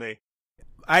sense to me.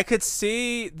 I could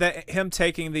see that him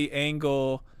taking the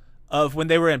angle of when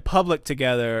they were in public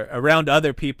together around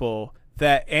other people,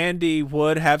 that Andy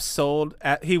would have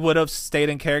he would have stayed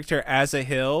in character as a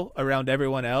heel around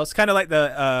everyone else. Kind of like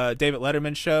the David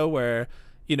Letterman show where,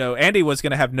 Andy was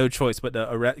going to have no choice but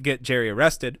to get Jerry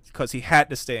arrested because he had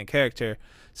to stay in character.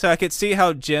 So I could see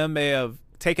how Jim may have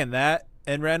taken that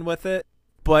and ran with it.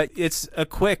 But it's a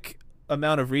quick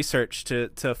amount of research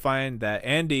to find that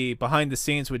Andy behind the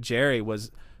scenes with Jerry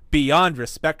was beyond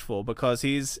respectful because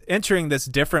he's entering this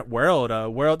different world, a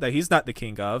world that he's not the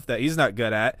king of, that he's not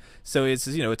good at. So it's,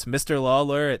 it's Mr.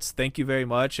 Lawler, it's thank you very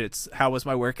much, it's how was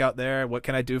my workout there, what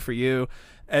can I do for you,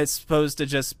 as opposed to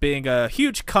just being a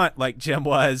huge cunt like Jim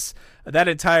was that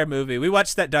entire movie. We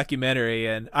watched that documentary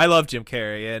and I love Jim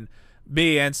Carrey, and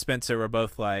me and Spencer were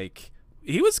both like,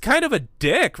 he was kind of a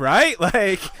dick, right?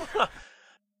 Like,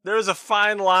 there's a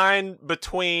fine line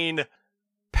between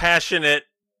passionate,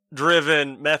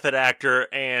 driven method actor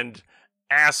and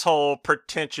asshole,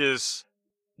 pretentious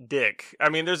dick. I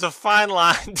mean, there's a fine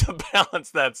line to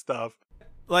balance that stuff.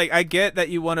 Like, I get that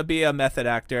you want to be a method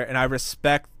actor, and I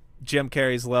respect Jim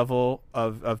Carrey's level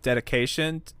of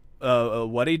dedication,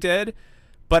 what he did.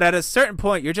 But at a certain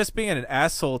point, you're just being an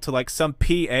asshole to like some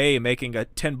PA making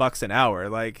 $10 an hour.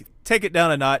 Like, take it down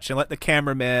a notch and let the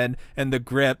cameramen and the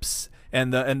grips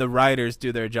and the writers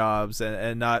do their jobs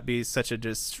and not be such a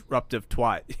disruptive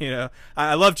twat.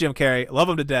 I love Jim Carrey. I love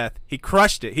him to death. He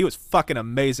crushed it. He was fucking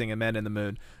amazing in Man in the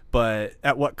Moon. But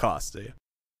at what cost?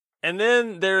 And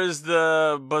then there's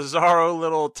the bizarro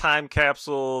little time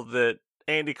capsule that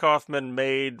Andy Kaufman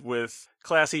made with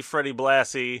classy Freddie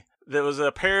Blassie. That was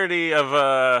a parody of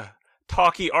a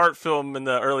talkie art film in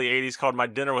the early 80s called My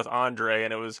Dinner with Andre.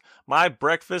 And it was My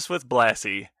Breakfast with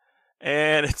Blassie.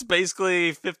 And it's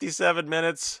basically 57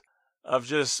 minutes of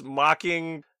just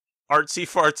mocking artsy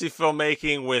fartsy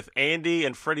filmmaking with Andy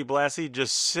and Freddie Blassie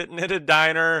just sitting at a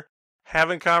diner,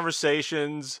 having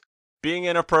conversations, being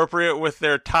inappropriate with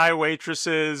their Thai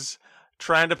waitresses,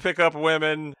 trying to pick up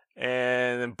women,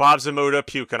 and Bob Zamuda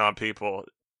puking on people.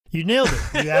 You nailed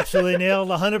it. You absolutely nailed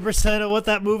 100% of what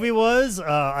that movie was.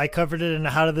 I covered it in a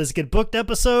How Did This Get Booked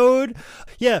episode.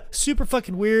 Yeah, super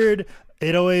fucking weird.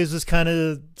 It always was kind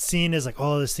of seen as like,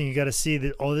 oh, this thing you got to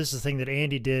see. Oh, this is the thing that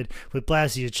Andy did with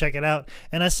Blassie. You check it out.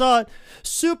 And I saw it.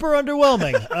 Super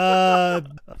underwhelming.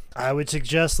 I would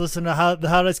suggest listening to the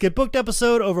How Did This Get Booked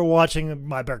episode over watching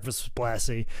My Breakfast with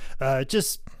Blassie.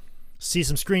 Just see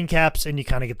some screen caps and you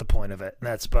kind of get the point of it. And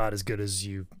that's about as good as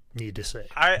you need to say.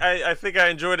 I think I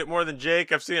enjoyed it more than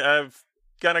Jake. I've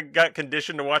kind of got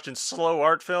conditioned to watching slow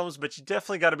art films, but you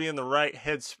definitely got to be in the right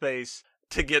headspace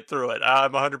to get through it.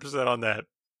 I'm 100% on that.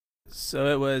 So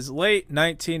it was late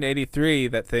 1983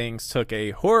 that things took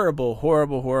a horrible,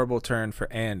 horrible, horrible turn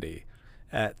for Andy.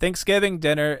 At Thanksgiving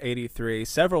dinner 83,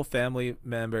 several family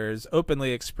members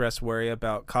openly expressed worry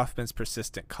about Kaufman's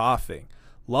persistent coughing.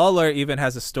 Lawler even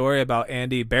has a story about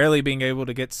Andy barely being able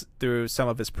to get through some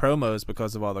of his promos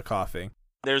because of all the coughing.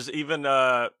 There's even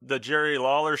the Jerry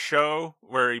Lawler show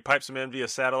where he pipes them in via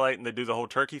satellite and they do the whole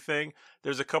turkey thing.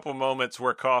 There's a couple moments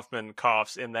where Kaufman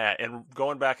coughs in that, and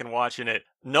going back and watching it,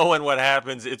 knowing what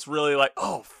happens, it's really like,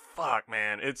 oh fuck,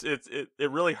 man. It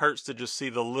really hurts to just see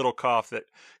the little cough that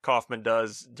Kaufman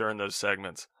does during those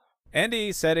segments.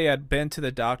 Andy said he had been to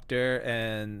the doctor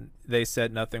and they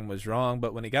said nothing was wrong,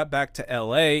 but when he got back to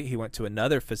LA, he went to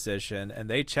another physician and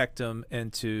they checked him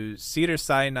into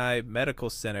Cedars-Sinai Medical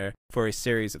Center for a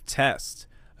series of tests.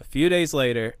 A few days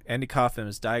later, Andy Kaufman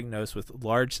was diagnosed with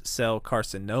large cell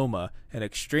carcinoma, an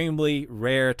extremely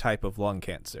rare type of lung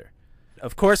cancer.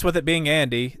 Of course, with it being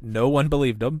Andy, no one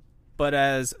believed him, but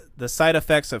as the side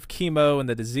effects of chemo and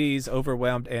the disease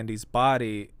overwhelmed Andy's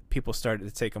body, people started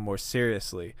to take him more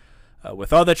seriously.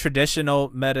 With all the traditional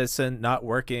medicine not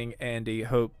working, Andy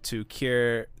hoped to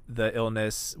cure the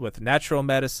illness with natural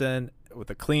medicine, with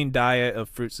a clean diet of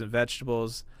fruits and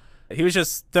vegetables. He was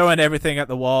just throwing everything at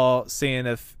the wall, seeing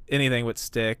if anything would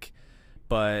stick,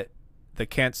 but the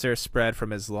cancer spread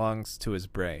from his lungs to his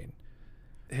brain.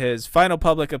 His final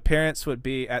public appearance would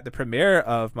be at the premiere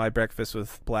of My Breakfast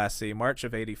with Blassie, March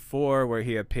of '84, where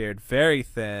he appeared very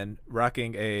thin,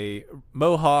 rocking a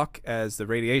mohawk as the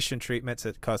radiation treatments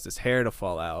had caused his hair to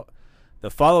fall out.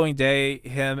 The following day,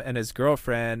 him and his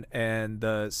girlfriend and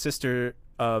the sister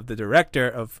of the director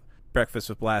of Breakfast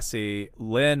with Blassie,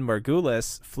 Lynn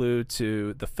Margulis, flew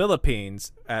to the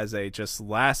Philippines as a just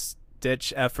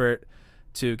last-ditch effort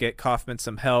to get Kaufman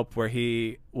some help, where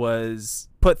he was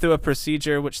put through a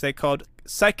procedure which they called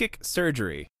psychic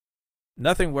surgery.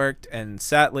 Nothing worked, and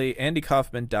sadly, Andy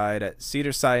Kaufman died at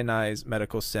Cedars-Sinai's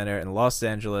Medical Center in Los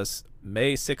Angeles,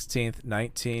 May 16th,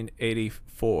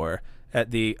 1984,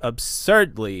 at the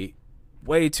absurdly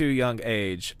way too young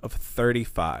age of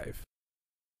 35.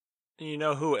 You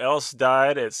know who else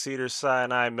died at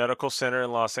Cedars-Sinai Medical Center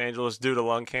in Los Angeles due to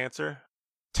lung cancer?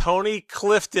 Tony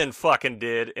Clifton fucking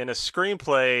did, in a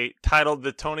screenplay titled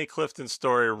The Tony Clifton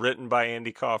Story, written by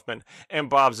Andy Kaufman and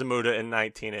Bob Zamuda in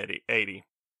 1980.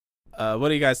 What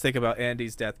do you guys think about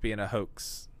Andy's death being a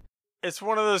hoax? It's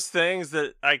one of those things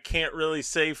that I can't really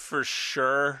say for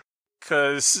sure,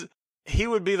 because he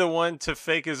would be the one to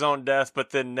fake his own death,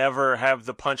 but then never have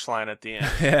the punchline at the end.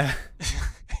 Yeah.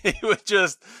 He would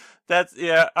just,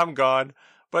 I'm gone.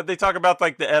 But they talk about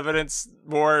like the evidence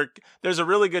more. There's a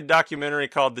really good documentary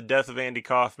called The Death of Andy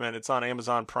Kaufman. It's on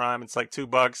Amazon Prime. It's like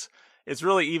 $2. It's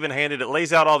really even-handed. It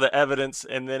lays out all the evidence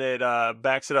and then it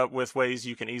backs it up with ways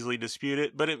you can easily dispute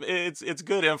it. But it's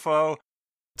good info.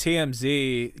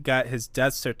 TMZ got his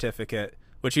death certificate,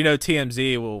 which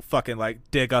TMZ will fucking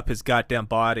like dig up his goddamn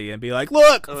body and be like,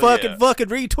 look, fucking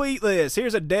retweet this.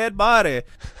 Here's a dead body.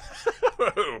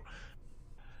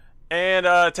 And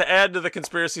to add to the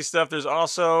conspiracy stuff, there's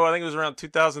also, I think it was around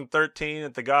 2013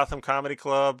 at the Gotham Comedy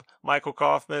Club, Michael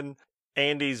Kaufman,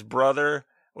 Andy's brother,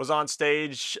 was on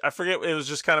stage. I forget, it was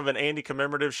just kind of an Andy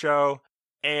commemorative show.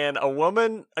 And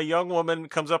a young woman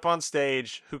comes up on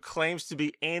stage who claims to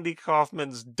be Andy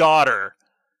Kaufman's daughter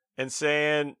and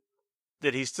saying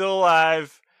that he's still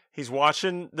alive. He's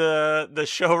watching the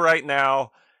show right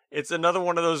now. It's another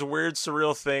one of those weird,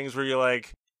 surreal things where you're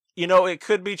like, it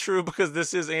could be true because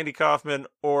this is Andy Kaufman,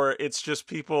 or it's just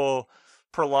people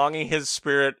prolonging his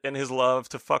spirit and his love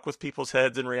to fuck with people's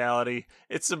heads in reality.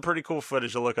 It's some pretty cool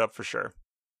footage to look up for sure.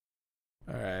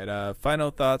 All right, final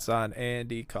thoughts on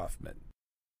Andy Kaufman.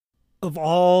 Of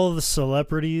all the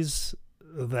celebrities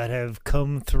that have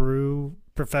come through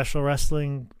professional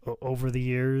wrestling over the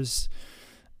years,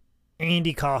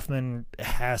 Andy Kaufman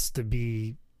has to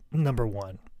be number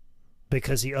one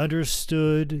because he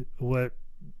understood what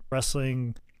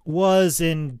wrestling was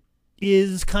and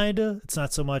is, kind of. It's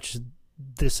not so much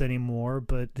this anymore,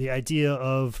 but the idea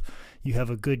of you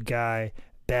have a good guy,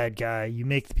 bad guy, you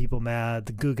make the people mad,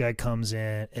 the good guy comes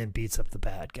in and beats up the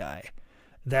bad guy.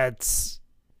 That's,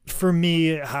 for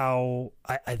me, how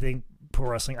I think pro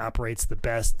wrestling operates the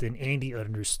best, and Andy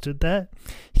understood that.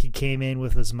 He came in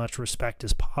with as much respect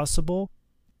as possible.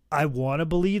 I want to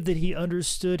believe that he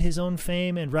understood his own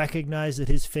fame and recognized that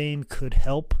his fame could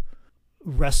help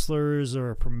wrestlers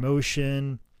or a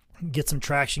promotion get some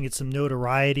traction, get some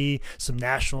notoriety, some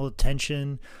national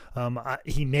attention.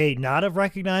 He may not have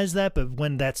recognized that, but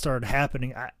when that started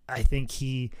happening, I think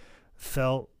he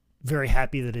felt very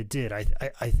happy that it did.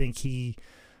 I think he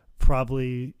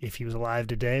probably, if he was alive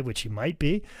today, which he might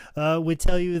be, would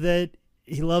tell you that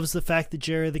he loves the fact that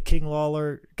Jerry the King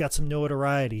Lawler got some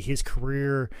notoriety. His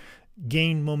career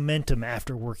gained momentum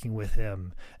after working with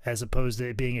him, as opposed to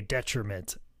it being a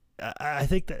detriment. I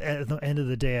think that at the end of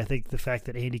the day, I think the fact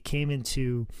that Andy came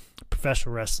into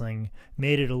professional wrestling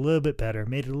made it a little bit better,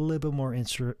 made it a little bit more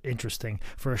interesting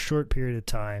for a short period of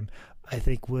time, I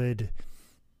think would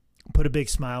put a big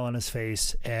smile on his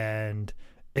face and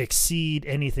exceed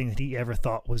anything that he ever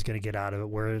thought was going to get out of it,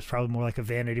 where it was probably more like a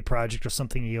vanity project or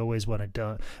something he always wanted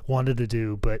to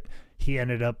do, but he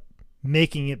ended up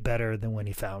making it better than when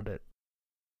he found it.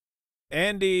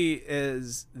 Andy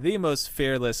is the most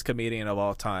fearless comedian of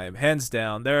all time, hands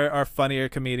down. There are funnier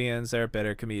comedians, there are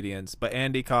better comedians, but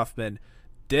Andy Kaufman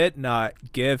did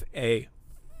not give a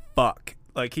fuck.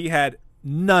 Like, he had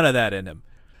none of that in him.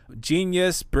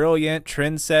 Genius, brilliant,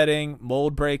 trend-setting,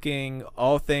 mold-breaking,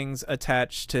 all things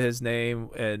attached to his name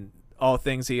and all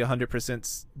things he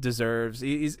 100% deserves.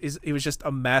 He was just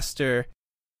a master.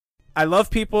 I love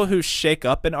people who shake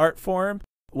up an art form,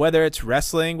 whether it's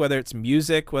wrestling, whether it's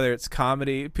music, whether it's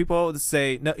comedy. People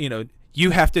say, no,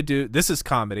 you have to do, this is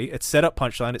comedy. It's set up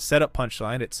punchline. It's set up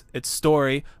punchline. It's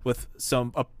story with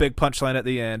a big punchline at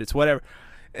the end. It's whatever.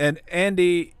 And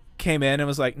Andy came in and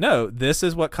was like, no, this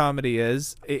is what comedy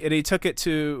is. And he took it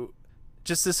to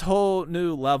just this whole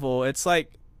new level. It's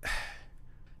like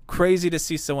crazy to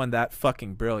see someone that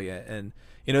fucking brilliant. And,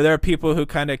 there are people who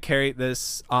kind of carry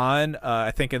this on,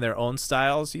 I think, in their own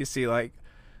styles. You see, like,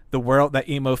 the world that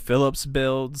Emo Phillips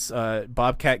builds,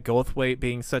 Bobcat Goldthwait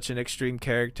being such an extreme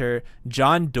character.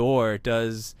 John Doerr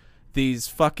does these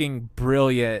fucking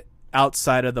brilliant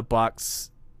outside of the box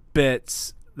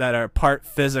bits that are part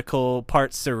physical,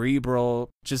 part cerebral,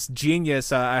 just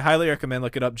genius. I highly recommend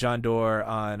looking up John Doerr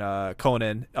on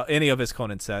Conan, any of his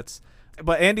Conan sets.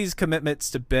 But Andy's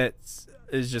commitments to bits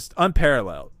is just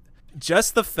unparalleled.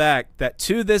 Just the fact that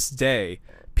to this day,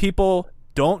 people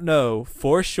don't know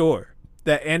for sure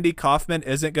that Andy Kaufman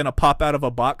isn't going to pop out of a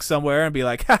box somewhere and be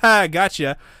like, haha,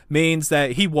 gotcha, means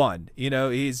that he won.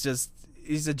 He's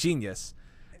a genius.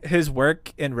 His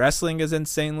work in wrestling is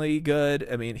insanely good.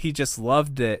 I mean, he just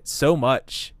loved it so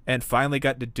much and finally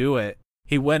got to do it.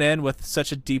 He went in with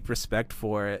such a deep respect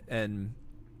for it. And,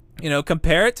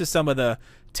 compare it to some of the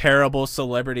terrible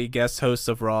celebrity guest hosts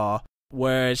of Raw,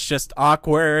 where it's just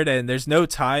awkward and there's no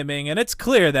timing, and it's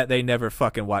clear that they never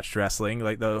fucking watched wrestling,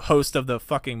 like the host of the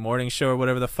fucking morning show or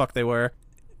whatever the fuck they were.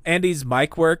 Andy's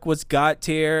mic work was god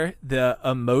tier. The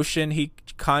emotion he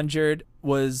conjured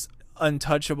was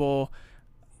untouchable.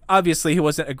 Obviously, he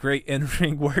wasn't a great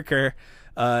in-ring worker,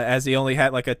 as he only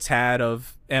had like a tad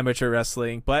of amateur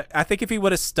wrestling, but I think if he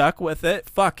would have stuck with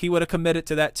it, he would have committed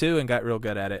to that too and got real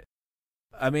good at it.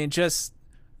 I mean, just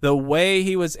the way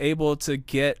he was able to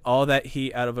get all that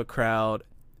heat out of a crowd,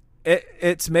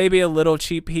 it's maybe a little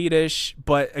cheap heatish,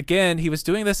 but again, he was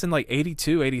doing this in like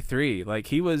 82, 83. Like,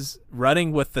 he was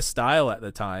running with the style at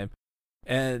the time.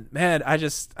 And man,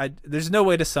 there's no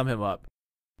way to sum him up.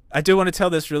 I do want to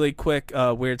tell this really quick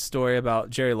weird story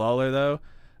about Jerry Lawler, though.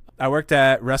 I worked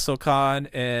at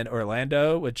WrestleCon in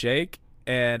Orlando with Jake,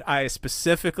 and I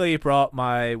specifically brought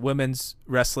my women's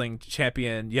wrestling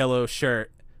champion yellow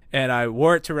shirt, and I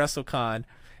wore it to WrestleCon.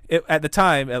 At the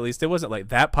time, at least, it wasn't like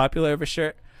that popular of a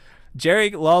shirt. Jerry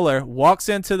Lawler walks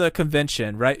into the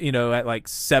convention, right, at like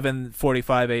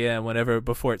 7:45 a.m., whenever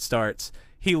before it starts.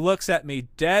 He looks at me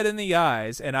dead in the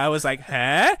eyes, and I was like,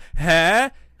 huh?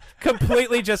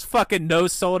 Completely just fucking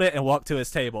no-sold it and walked to his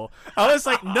table. I was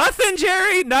like, nothing,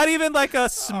 Jerry? Not even like a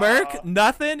smirk?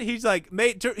 Nothing? He's like,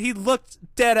 he looked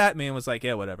dead at me and was like,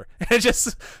 yeah, whatever. And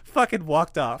just fucking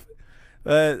walked off.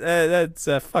 That's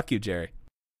fuck you, Jerry.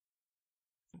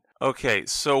 Okay,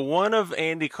 so one of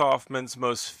Andy Kaufman's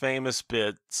most famous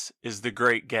bits is The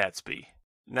Great Gatsby.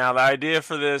 Now, the idea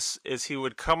for this is he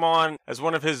would come on as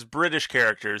one of his British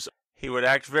characters. He would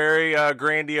act very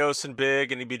grandiose and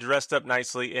big, and he'd be dressed up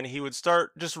nicely, and he would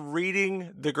start just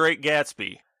reading The Great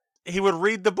Gatsby. He would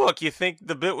read the book. You think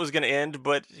the bit was going to end,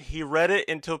 but he read it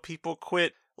until people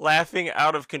quit laughing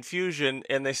out of confusion,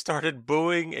 and they started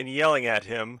booing and yelling at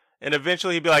him. And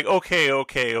eventually he'd be like, okay,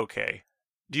 okay, okay.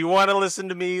 Do you want to listen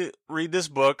to me read this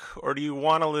book, or do you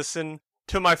want to listen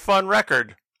to my fun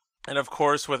record? And of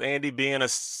course, with Andy being a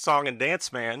song and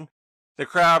dance man, the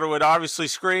crowd would obviously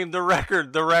scream, the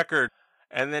record, the record.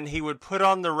 And then he would put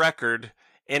on the record,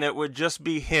 and it would just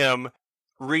be him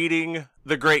reading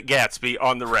The Great Gatsby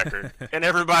on the record. And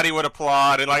everybody would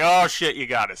applaud and like, oh shit, you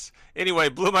got us. Anyway,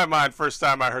 blew my mind first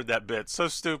time I heard that bit. So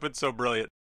stupid, so brilliant.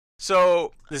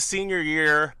 So, the senior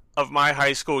year of my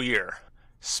high school year,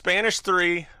 Spanish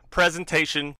 3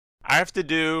 presentation, I have to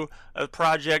do a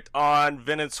project on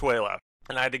Venezuela.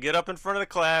 And I had to get up in front of the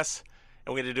class,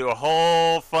 and we had to do a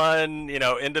whole fun,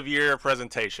 end of year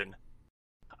presentation.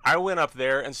 I went up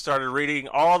there and started reading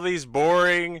all these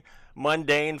boring,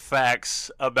 mundane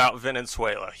facts about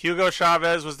Venezuela. Hugo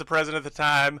Chavez was the president at the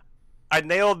time. I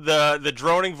nailed the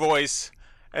droning voice,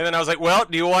 and then I was like, well,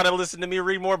 do you want to listen to me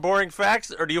read more boring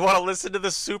facts, or do you want to listen to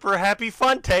the super happy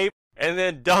fun tape? And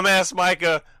then dumbass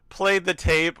Micah played the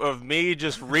tape of me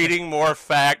just reading more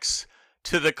facts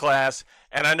to the class.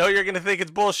 And I know you're going to think it's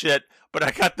bullshit, but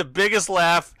I got the biggest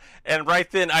laugh, and right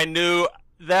then I knew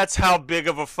that's how big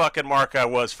of a fucking mark I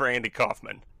was for Andy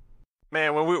Kaufman.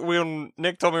 Man, when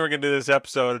Nick told me we were going to do this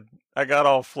episode, I got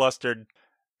all flustered.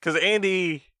 Because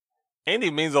Andy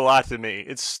means a lot to me.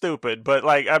 It's stupid, but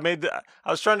like I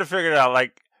was trying to figure it out.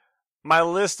 Like my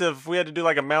list of, we had to do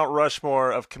like a Mount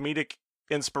Rushmore of comedic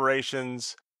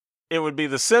inspirations. It would be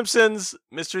The Simpsons,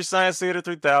 Mystery Science Theater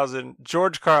 3000,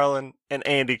 George Carlin, and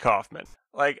Andy Kaufman.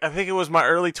 Like, I think it was my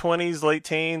early 20s, late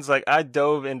teens. Like, I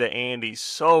dove into Andy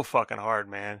so fucking hard,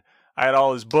 man. I had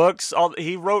all his books.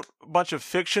 He wrote a bunch of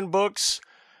fiction books.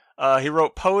 He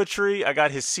wrote poetry. I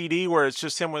got his CD where it's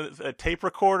just him with a tape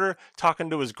recorder talking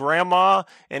to his grandma,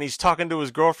 and he's talking to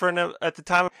his girlfriend at the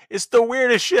time. It's the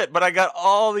weirdest shit, but I got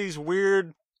all these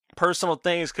weird personal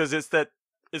things because it's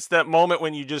that moment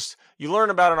when you learn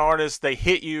about an artist, they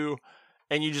hit you,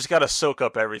 and you just got to soak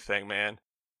up everything, man.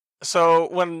 So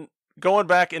when going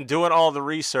back and doing all the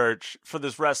research for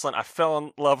this wrestling, I fell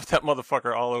in love with that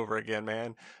motherfucker all over again,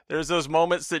 man. There's those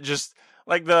moments that just,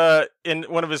 like in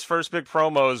one of his first big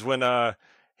promos when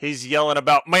he's yelling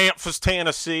about Memphis,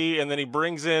 Tennessee, and then he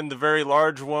brings in the very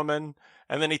large woman,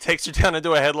 and then he takes her down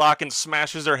into a headlock and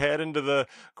smashes her head into the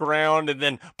ground, and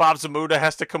then Bob Zamuda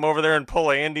has to come over there and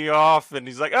pull Andy off, and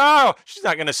he's like, oh, she's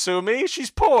not going to sue me,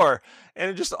 she's poor.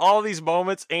 And just all these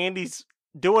moments, Andy's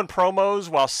doing promos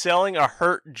while selling a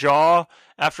hurt jaw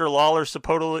after Lawler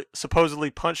supposedly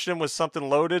punched him with something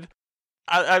loaded.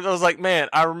 I was like, man,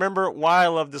 I remember why I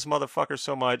love this motherfucker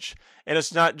so much, and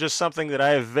it's not just something that I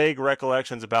have vague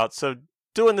recollections about. So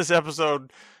doing this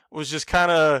episode was just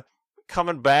kind of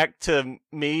coming back to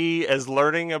me as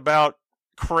learning about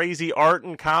crazy art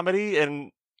and comedy,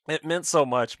 and it meant so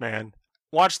much, man.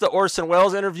 Watch the Orson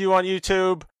Welles interview on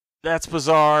YouTube. That's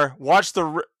bizarre. Watch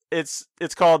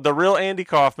it's called The Real Andy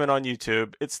Kaufman on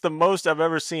YouTube. It's the most I've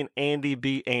ever seen Andy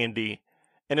be Andy,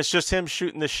 and it's just him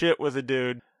shooting the shit with a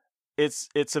dude.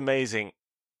 It's amazing.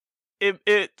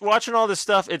 Watching all this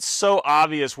stuff, it's so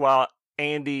obvious why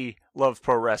Andy loved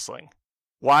pro wrestling.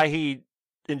 Why he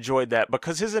enjoyed that.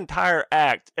 Because his entire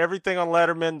act, everything on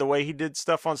Letterman, the way he did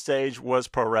stuff on stage was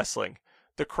pro wrestling.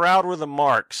 The crowd were the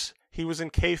marks. He was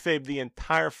in kayfabe the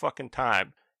entire fucking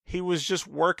time. He was just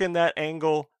working that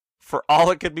angle for all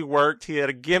it could be worked. He had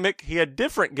a gimmick. He had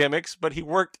different gimmicks, but he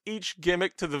worked each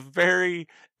gimmick to the very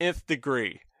nth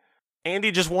degree.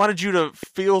 Andy just wanted you to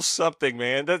feel something,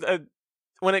 man.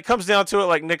 When it comes down to it,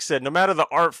 like Nick said, no matter the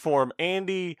art form,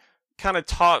 Andy kind of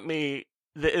taught me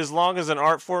that as long as an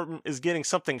art form is getting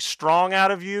something strong out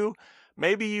of you,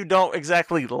 maybe you don't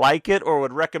exactly like it or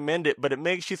would recommend it, but it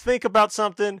makes you think about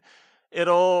something.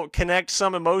 It'll connect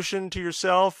some emotion to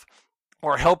yourself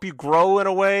or help you grow in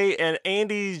a way. And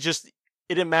Andy it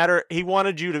didn't matter. He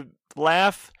wanted you to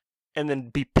laugh and then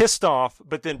be pissed off,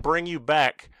 but then bring you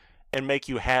back and make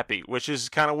you happy, which is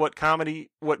kind of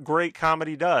what great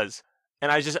comedy does.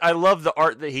 And I love the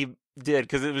art that he did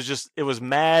because it was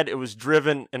mad, it was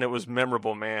driven, and it was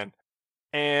memorable, man.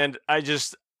 And I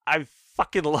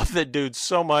fucking love that dude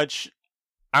so much.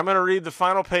 I'm going to read the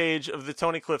final page of the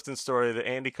Tony Clifton story that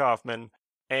Andy Kaufman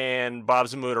and Bob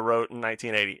Zamuda wrote in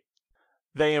 1980.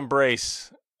 They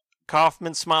embrace.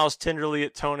 Kaufman smiles tenderly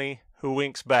at Tony, who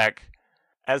winks back.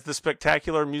 As the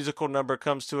spectacular musical number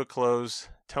comes to a close,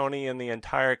 Tony and the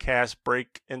entire cast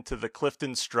break into the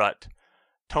Clifton strut.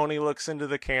 Tony looks into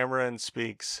the camera and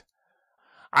speaks.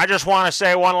 I just want to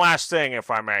say one last thing, if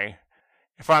I may.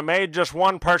 If I made just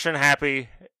one person happy,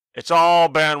 it's all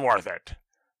been worth it.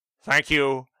 Thank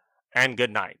you, and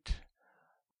good night.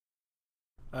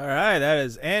 All right, that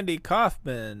is Andy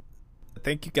Kaufman.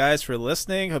 Thank you guys for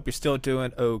listening. Hope you're still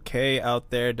doing okay out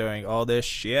there during all this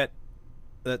shit.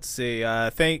 Let's see.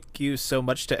 Thank you so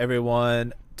much to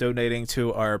everyone donating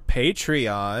to our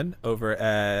Patreon over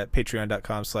at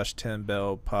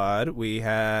patreon.com/TimBellPod. We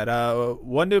had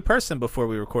one new person before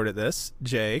we recorded this,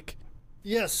 Jake.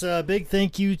 Yes, big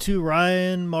thank you to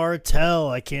Ryan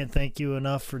Martell. I can't thank you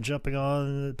enough for jumping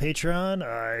on the Patreon.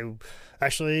 I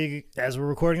actually, as we're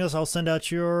recording this, I'll send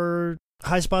out your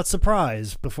High Spot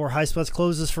surprise before High Spots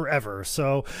closes forever.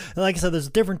 So, like I said, there's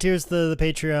different tiers to the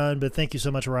Patreon, but thank you so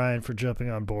much, Ryan, for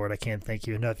jumping on board. I can't thank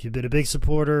you enough. You've been a big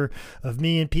supporter of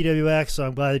me and PWX, so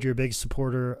I'm glad that you're a big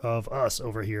supporter of us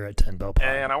over here at 10 Bell Pod.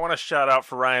 And I want to shout out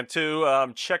for Ryan, too.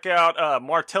 Check out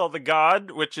Martell the God,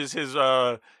 which is his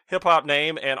hip-hop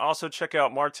name, and also check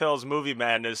out Martell's Movie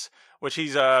Madness, which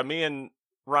he's me and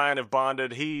Ryan have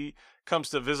bonded. He comes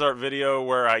to Vizart Video,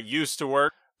 where I used to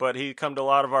work, but he come to a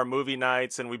lot of our movie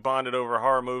nights, and we bonded over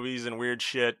horror movies and weird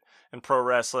shit and pro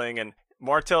wrestling. And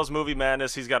Martell's Movie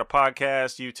Madness, he's got a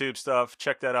podcast, YouTube stuff.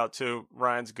 Check that out, too.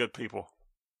 Ryan's good people.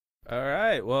 All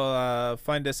right. Well,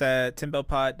 find us at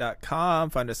timbellpod.com.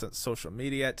 Find us on social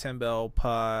media at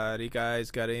timbellpod. You guys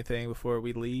got anything before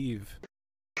we leave?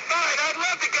 All right, I'd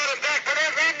love to get him back, but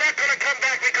I'm not going to come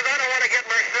back because I don't want to get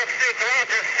myself sued, so I'll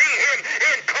just see him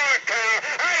in court, pal.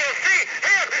 I will see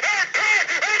him in court,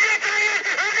 and yes, I am.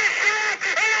 I'm just shut up,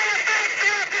 and I will stay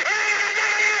shut up, and I will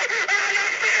know you, and I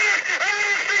will see you, and I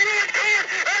will see you in court,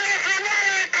 and I will see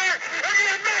Ryan in court, and you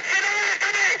have not said a word to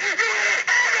me. You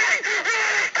understand me? You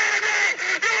understand me?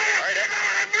 You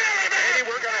understand me? Andy,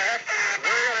 we're going to have to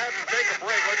take a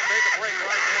break. Let's take a break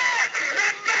right now.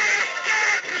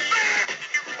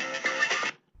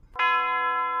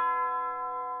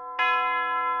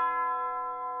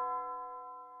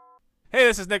 Hey,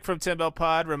 this is Nick from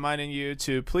TimBellPod reminding you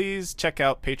to please check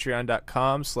out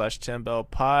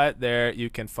patreon.com/TimBellPod. There you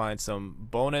can find some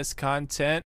bonus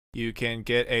content. You can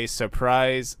get a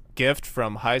surprise gift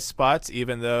from High Spots,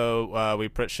 even though we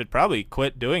should probably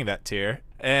quit doing that tier.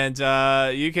 And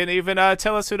you can even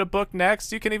tell us who to book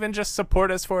next. You can even just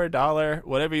support us for $1,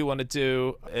 whatever you want to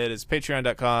do. It is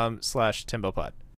patreon.com/TimBellPod.